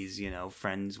young and he's,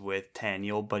 friends with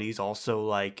Taniel, but he's also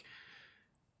like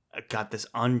got this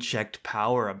unchecked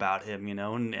power about him,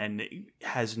 and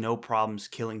has no problems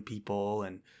killing people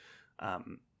and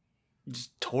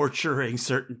just torturing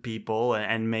certain people,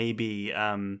 and maybe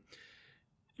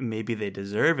they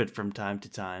deserve it from time to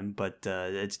time, but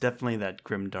it's definitely that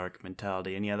grim, dark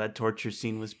mentality. And that torture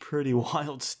scene was pretty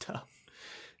wild stuff.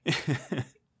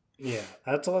 Yeah,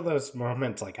 that's one of those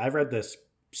moments. Like, I read this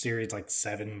series like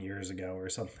 7 years ago or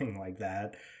something like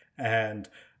that. And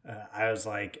I was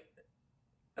like,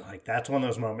 that's one of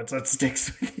those moments that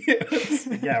sticks with you.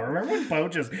 Yeah, remember when Bo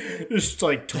just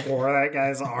like tore that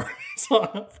guy's arms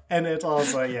off? And it's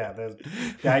also, yeah, the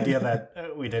idea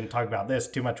that we didn't talk about this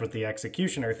too much with the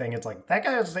executioner thing. It's like, that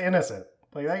guy was innocent.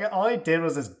 Like, that guy, all he did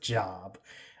was his job.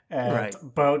 And Right.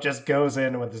 Bo just goes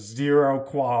in with zero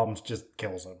qualms, just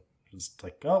kills him. Just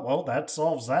like, oh, well, that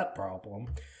solves that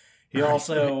problem. He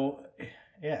also,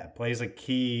 yeah, plays a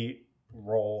key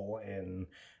role in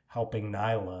helping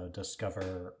Nyla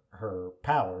discover her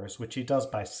powers, which he does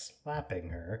by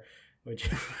slapping her, which...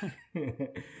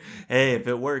 Hey, if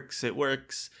it works, it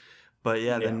works. But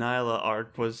yeah, the Yeah. Nyla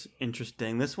arc was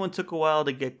interesting. This one took a while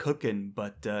to get cooking,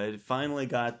 but it finally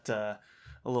got a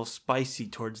little spicy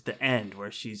towards the end,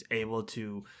 where she's able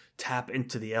to tap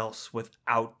into the else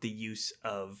without the use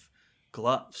of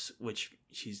gloves, which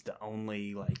she's the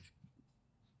only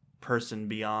person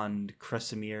beyond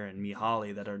Kresimir and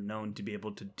Mihaly that are known to be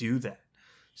able to do that.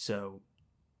 So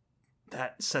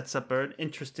that sets up an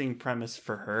interesting premise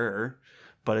for her.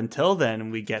 But until then,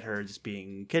 we get her just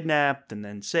being kidnapped and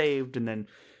then saved and then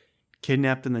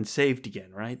kidnapped and then saved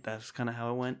again, right? That's kind of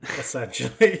how it went.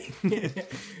 Essentially.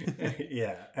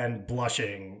 Yeah, and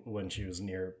blushing when she was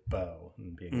near Bo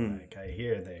and being like, I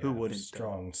hear they have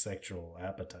strong sexual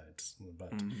appetites,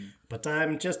 but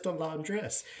I'm just a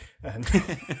laundress. And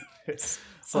it's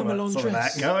some of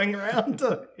that going around.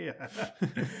 Yeah.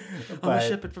 I'm a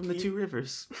shepherd from the two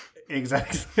rivers.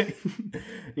 Exactly.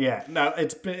 Yeah, no,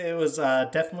 it was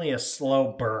definitely a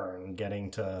slow burn getting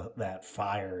to that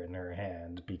fire in her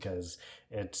hand, because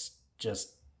it's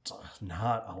just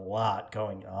not a lot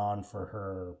going on for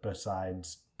her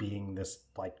besides being this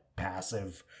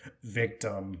passive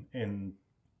victim in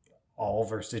all of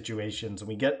her situations. And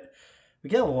we get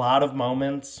a lot of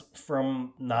moments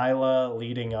from Nyla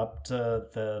leading up to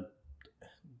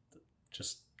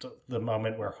the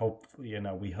moment where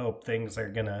we hope things are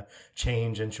gonna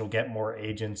change and she'll get more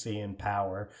agency and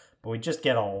power. But we just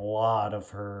get a lot of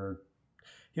her,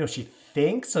 she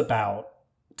thinks about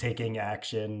taking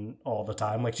action all the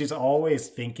time. She's always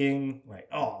thinking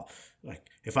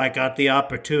if I got the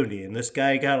opportunity and this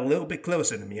guy got a little bit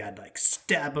closer to me, I'd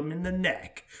stab him in the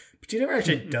neck. But she never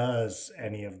actually does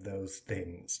any of those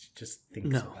things. She just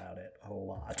thinks about it a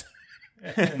lot.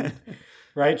 And,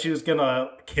 right? She was gonna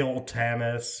kill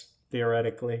Tanis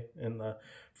theoretically in the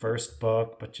first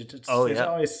book, but there's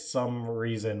always some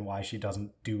reason why she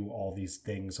doesn't do all these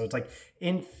things. So it's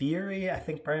in theory, I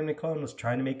think Brian McClellan was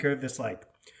trying to make her this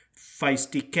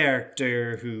feisty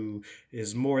character who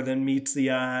is more than meets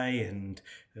the eye and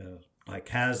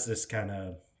has this kind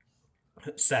of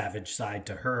savage side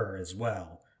to her as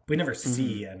well. We never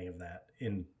see any of that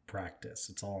in practice.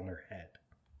 It's all in her head.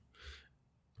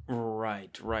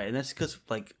 Right. And that's because,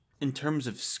 in terms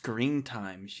of screen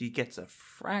time, she gets a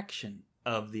fraction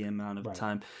of the amount of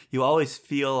time. You always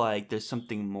feel like there's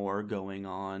something more going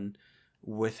on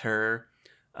with her.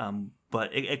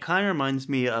 But it kind of reminds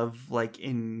me of,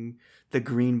 in the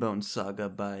Greenbone saga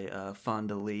by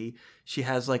Fonda Lee. She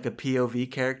has, a POV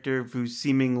character who's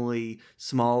seemingly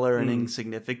smaller and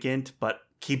insignificant, but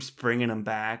keeps bringing him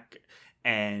back.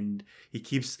 And he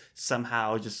keeps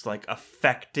somehow just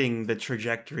affecting the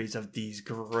trajectories of these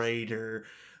greater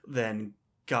than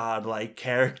godlike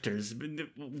characters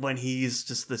when he's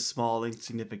just this small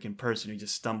insignificant person who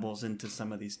just stumbles into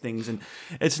some of these things. And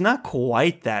it's not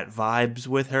quite that vibes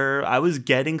with her. I was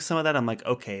getting some of that. I'm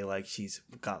okay, she's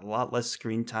got a lot less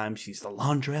screen time. She's the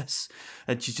laundress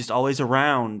and she's just always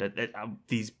around at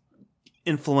these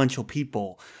influential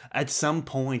people. At some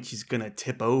point she's gonna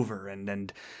tip over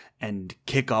and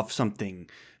kick off something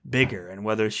bigger, and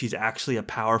whether she's actually a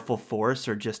powerful force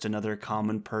or just another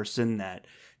common person that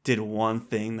did one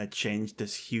thing that changed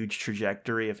this huge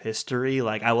trajectory of history,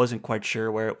 I wasn't quite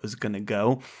sure where it was going to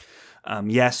go.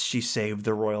 Yes, she saved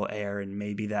the royal heir, and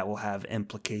maybe that will have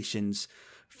implications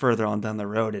further on down the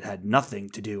road. It had nothing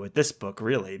to do with this book,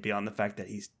 really, beyond the fact that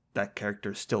that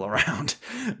character is still around.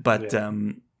 But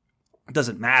it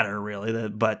doesn't matter, really.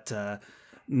 But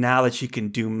now that she can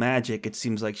do magic, it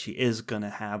seems like she is going to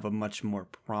have a much more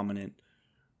prominent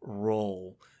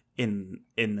role in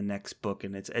the next book,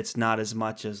 and it's not as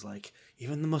much as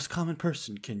even the most common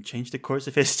person can change the course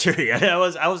of history. I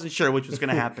wasn't sure which was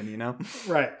going to happen,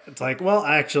 Right. It's well,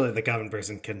 actually, the common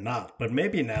person cannot, but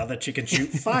maybe now that she can shoot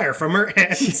fire from her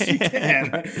hands, she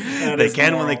can. They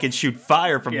can when they can shoot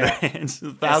fire from their hands.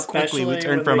 How quickly we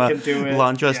turn from a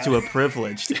laundress to a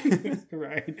privileged.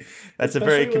 Right. That's Especially a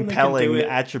very compelling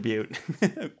attribute.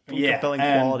 Compelling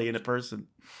quality in a person.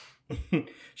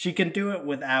 She can do it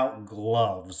without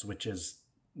gloves, which is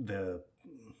the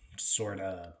sort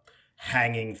of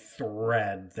hanging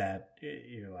thread that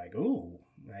you're like, ooh,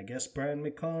 I guess Brian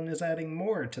McClellan is adding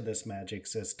more to this magic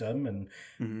system,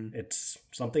 and it's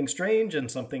something strange and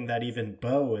something that even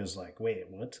Bo is like, wait,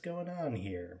 what's going on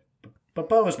here? But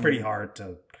Bo is pretty hard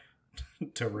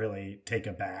to really take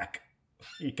aback.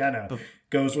 He kind of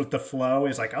goes with the flow.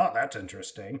 He's like, oh, that's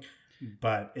interesting.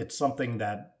 But it's something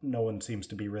that no one seems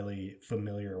to be really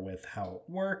familiar with how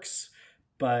it works.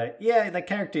 But yeah, the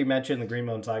character you mentioned, the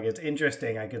Greenbone Saga, it's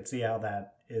interesting. I could see how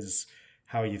that is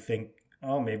how you think,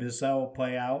 oh, maybe this will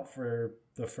play out for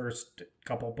the first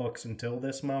couple books until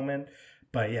this moment.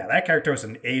 But yeah, that character was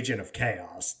an agent of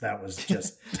chaos that was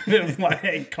just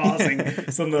like causing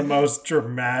some of the most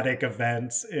dramatic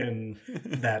events in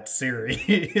that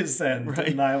series. And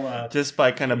Nyla, just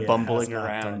by kind of bumbling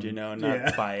around,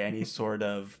 not by any sort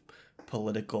of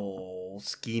political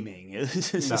scheming.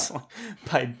 It's just like,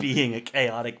 by being a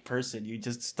chaotic person, you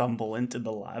just stumble into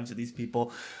the lives of these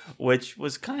people, which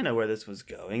was kind of where this was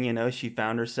going. She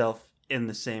found herself in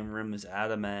the same room as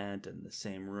Adamant, and the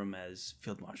same room as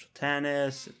Field Marshal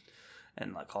Tanis,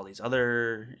 and like all these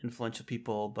other influential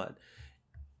people. But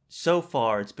so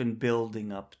far, it's been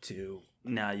building up to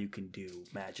now you can do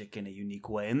magic in a unique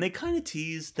way, and they kind of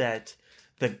tease that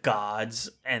the gods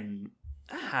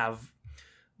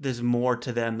there's more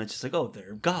to them than just like, oh,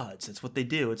 they're gods. That's what they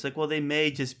do. It's like, well, they may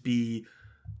just be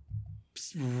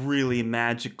really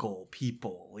magical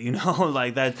people,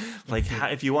 like that, like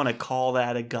if you want to call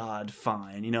that a god,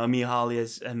 fine. Mihaly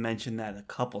has mentioned that a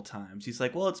couple times. He's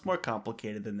like, well, it's more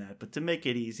complicated than that, but to make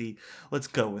it easy, let's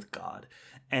go with god.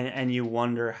 And you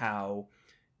wonder how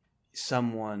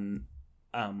someone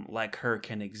like her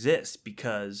can exist,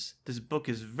 because this book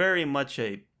is very much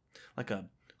a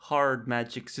hard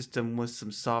magic system with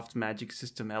some soft magic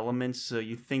system elements. So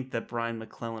you think that Brian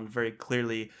McClellan very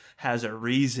clearly has a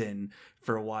reason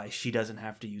for why she doesn't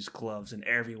have to use gloves and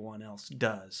everyone else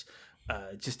does.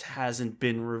 It just hasn't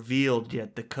been revealed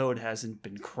yet. The code hasn't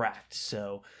been cracked.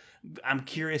 So I'm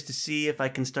curious to see if I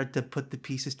can start to put the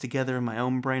pieces together in my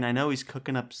own brain. I know he's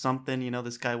cooking up something.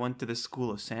 This guy went to the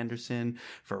school of Sanderson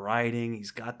for writing.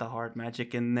 He's got the hard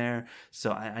magic in there.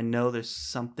 So I know there's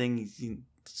something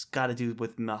it's got to do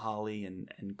with Mihaly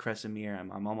and Kresimir.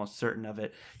 I'm almost certain of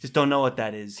it. Just don't know what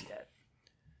that is yet.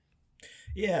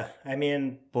 Yeah, I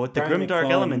mean... But with the grimdark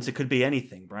elements, it could be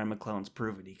anything. Brian McClellan's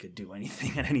proven he could do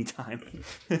anything at any time.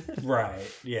 Right,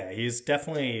 yeah. He's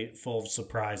definitely full of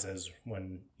surprises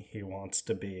when he wants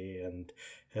to be, and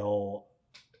he'll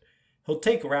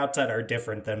take routes that are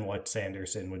different than what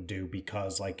Sanderson would do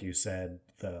because, like you said,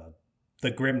 the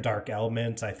grimdark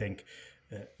elements, I think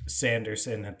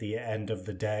Sanderson at the end of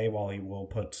the day, while he will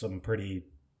put some pretty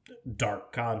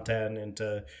dark content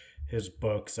into his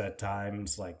books at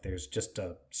times, like there's just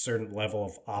a certain level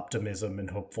of optimism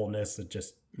and hopefulness that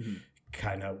just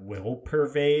kind of will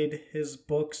pervade his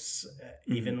books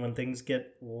even when things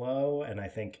get low. And I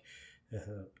think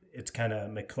it's kind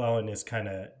of, McClellan is kind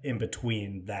of in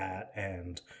between that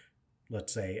and,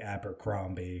 let's say,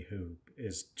 Abercrombie, who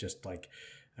is just like,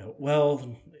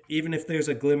 well, even if there's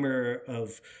a glimmer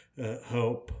of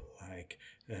hope, like,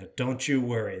 don't you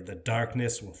worry, the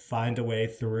darkness will find a way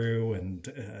through and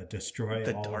destroy all of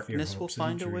your hopes. The darkness will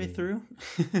find a way through?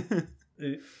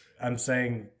 I'm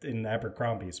saying in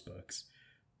Abercrombie's books.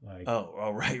 Like,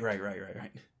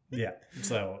 right. Yeah,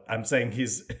 so I'm saying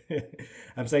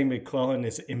I'm saying McClellan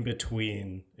is in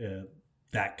between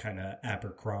that kind of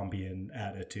Abercrombian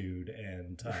attitude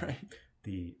and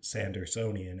the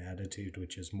Sandersonian attitude,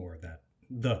 which is more that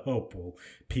the hope will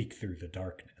peek through the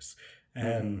darkness.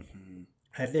 And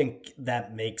I think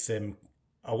that makes him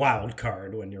a wild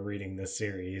card when you're reading this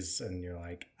series and you're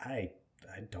like, I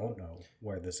don't know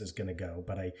where this is going to go,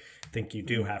 but I think you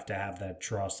do have to have that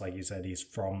trust. Like you said, he's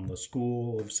from the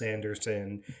school of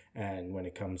Sanderson, and when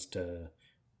it comes to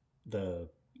the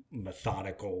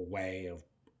methodical way of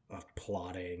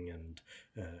plotting and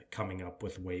coming up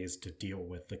with ways to deal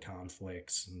with the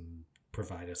conflicts and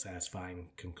provide a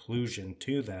satisfying conclusion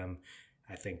to them,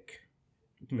 I think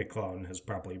McClellan has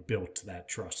probably built that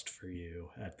trust for you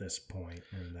at this point.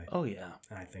 And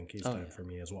I think he's done for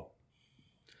me as well.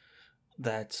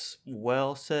 That's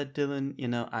well said, Dylan.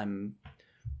 I'm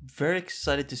very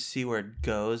excited to see where it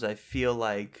goes. I feel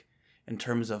like in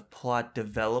terms of plot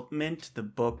development, the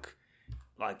book,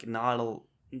 like, not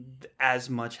as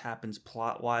much happens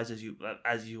plot-wise as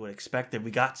you would expect.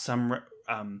 We got some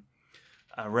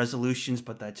resolutions,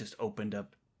 but that just opened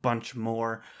up a bunch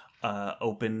more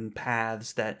open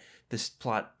paths that this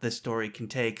story can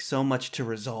take. So much to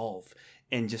resolve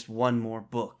in just one more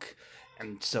book.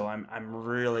 And so I'm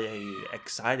really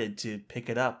excited to pick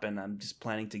it up, and I'm just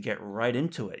planning to get right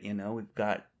into it. We've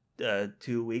got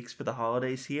 2 weeks for the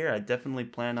holidays here. I definitely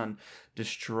plan on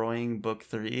destroying book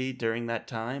 3 during that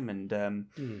time, and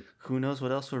who knows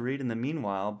what else we'll read in the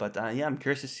meanwhile. But yeah, I'm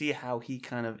curious to see how he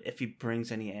if he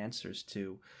brings any answers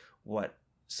to what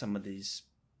some of these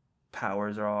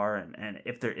powers are, and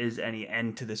if there is any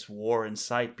end to this war in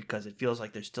sight, because it feels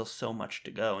like there's still so much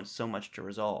to go and so much to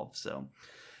resolve. So,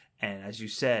 and as you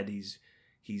said,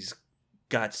 he's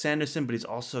got Sanderson, but he's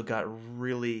also got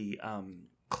really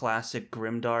classic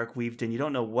grimdark weaved in. You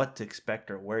don't know what to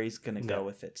expect or where he's going to go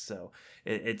with it. So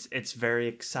it's very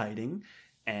exciting,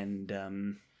 and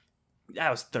I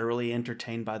was thoroughly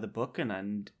entertained by the book,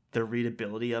 and the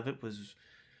readability of it was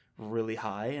really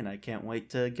high, and I can't wait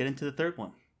to get into the third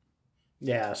one.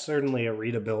 Yeah, certainly a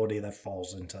readability that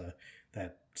falls into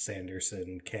that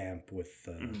Sanderson camp with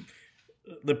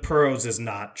the prose is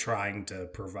not trying to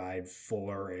provide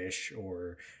fuller-ish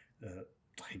or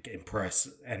like impress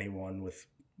anyone with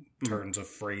turns of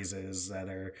phrases that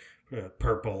are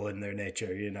purple in their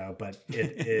nature, but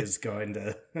it is going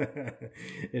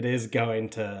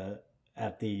to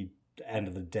at the end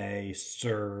of the day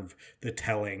serve the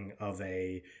telling of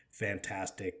a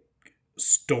fantastic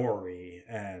story,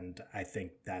 and I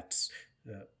think that's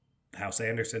how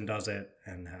Sanderson does it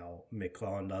and how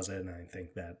McClellan does it, and I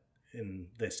think that in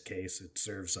this case it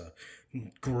serves a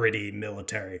gritty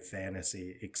military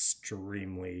fantasy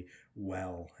extremely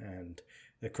well, and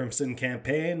the Crimson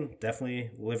Campaign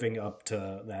definitely living up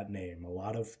to that name. A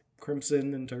lot of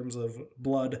crimson in terms of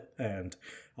blood and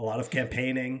a lot of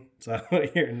campaigning, so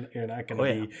you're not going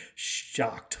to be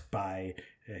shocked by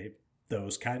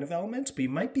those kind of elements, but you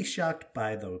might be shocked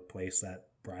by the place that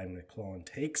Brian McClellan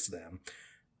takes them.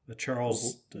 But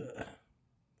Charles,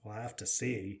 we'll have to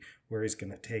see where he's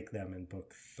going to take them in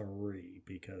book 3,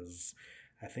 because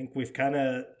I think we've kind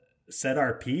of said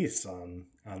our piece on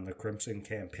the Crimson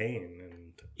Campaign.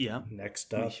 And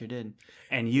next up, we sure did.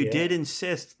 And you did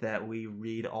insist that we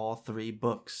read all 3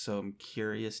 books, so I'm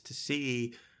curious to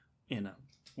see,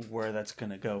 where that's going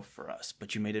to go for us.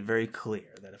 But you made it very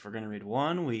clear that if we're going to read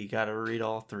one, we got to read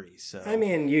all 3. So I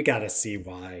mean, you got to see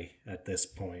why at this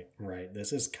point, right?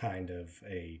 This is kind of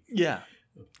a... Yeah.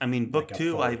 I mean, book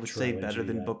 2, I would say better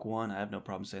than book 1. I have no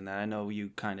problem saying that. I know you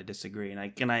kind of disagree, and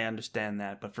I understand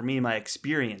that. But for me, my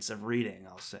experience of reading,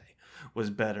 I'll say, was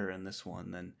better in this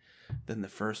one than the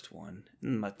first one.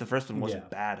 The first one wasn't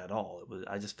bad at all.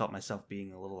 I just felt myself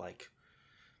being a little like...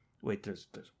 Wait, there's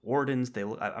wardens.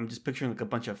 I'm just picturing like a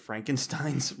bunch of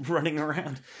Frankensteins running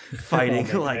around fighting.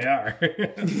 Like they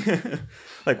are.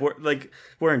 like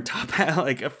wearing top hat,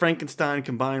 like a Frankenstein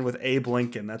combined with Abe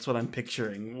Lincoln. That's what I'm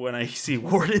picturing when I see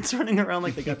wardens running around.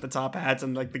 Like they got the top hats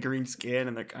and like the green skin,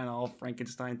 and they're kind of all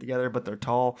Frankenstein together, but they're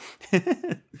tall.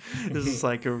 This is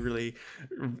like a really.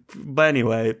 But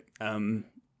anyway, I'm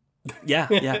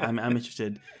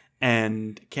interested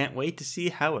and can't wait to see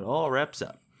how it all wraps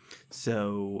up.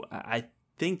 So I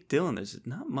think, Dylan, there's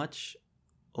not much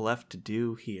left to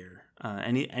do here.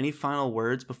 Any final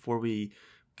words before we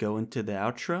go into the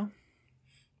outro?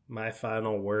 My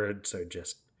final words are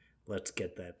just, let's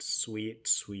get that sweet,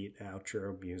 sweet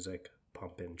outro music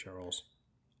pumping, Charles.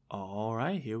 All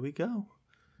right, here we go.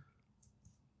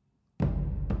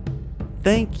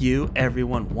 Thank you,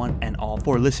 everyone, one and all,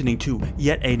 for listening to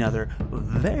yet another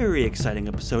very exciting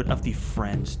episode of the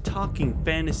Friends Talking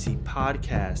Fantasy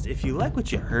podcast. If you like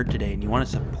what you heard today and you want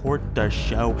to support the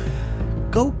show,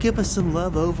 go give us some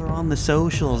love over on the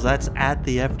socials. That's at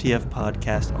the FTF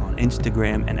Podcast on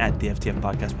Instagram and at the FTF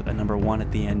Podcast with a number 1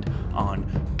 at the end on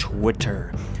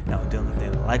Twitter. Now, Dylan, if they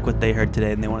like what they heard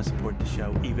today and they want to support the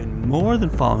show even more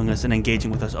than following us and engaging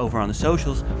with us over on the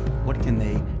socials, what can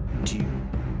they do?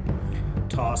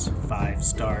 Toss 5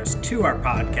 stars to our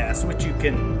podcast, which you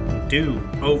can do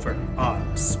over on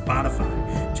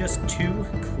Spotify. Just 2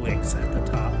 clicks at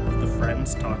the top of the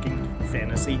Friends Talking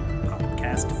Fantasy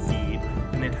podcast feed,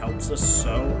 and it helps us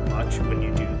so much when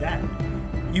you do that.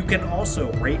 You can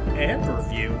also rate and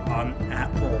review on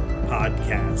Apple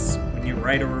Podcasts. When you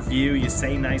write a review, you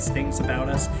say nice things about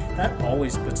us, that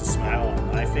always puts a smile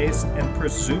on my face and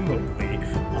presumably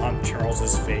on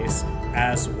Charles's face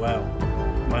as well.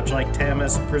 Much like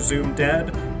Tamas presumed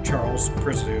dead, Charles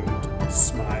presumed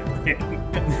smiling.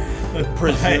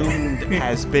 Presumed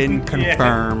has been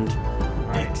confirmed.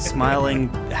 Right. Smiling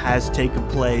has taken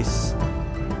place,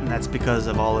 and that's because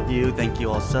of all of you. Thank you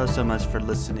all so much for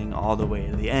listening all the way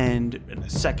to the end. In the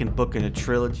second book in a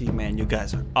trilogy, man, you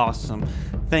guys are awesome.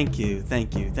 Thank you.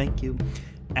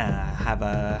 Have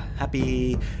a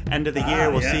happy end of the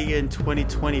year. We'll see you in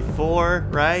 2024,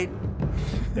 right?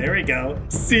 There we go.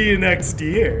 See you next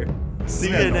year. See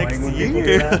Isn't it you next annoying when people do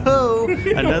year. that? Oh,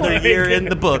 another Like- year in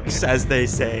the books, as they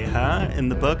say, huh? In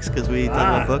the books, because we talk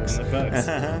about books. in the books.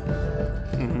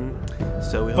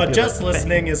 So we hope But you just have a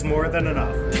listening is more than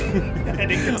enough. I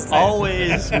think it's that.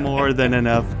 Always more than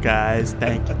enough, guys.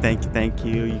 Thank you, thank you, thank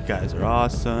you. You guys are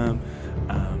awesome.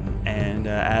 And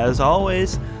as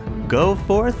always, go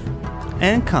forth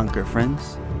and conquer,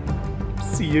 friends.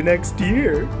 See you next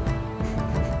year.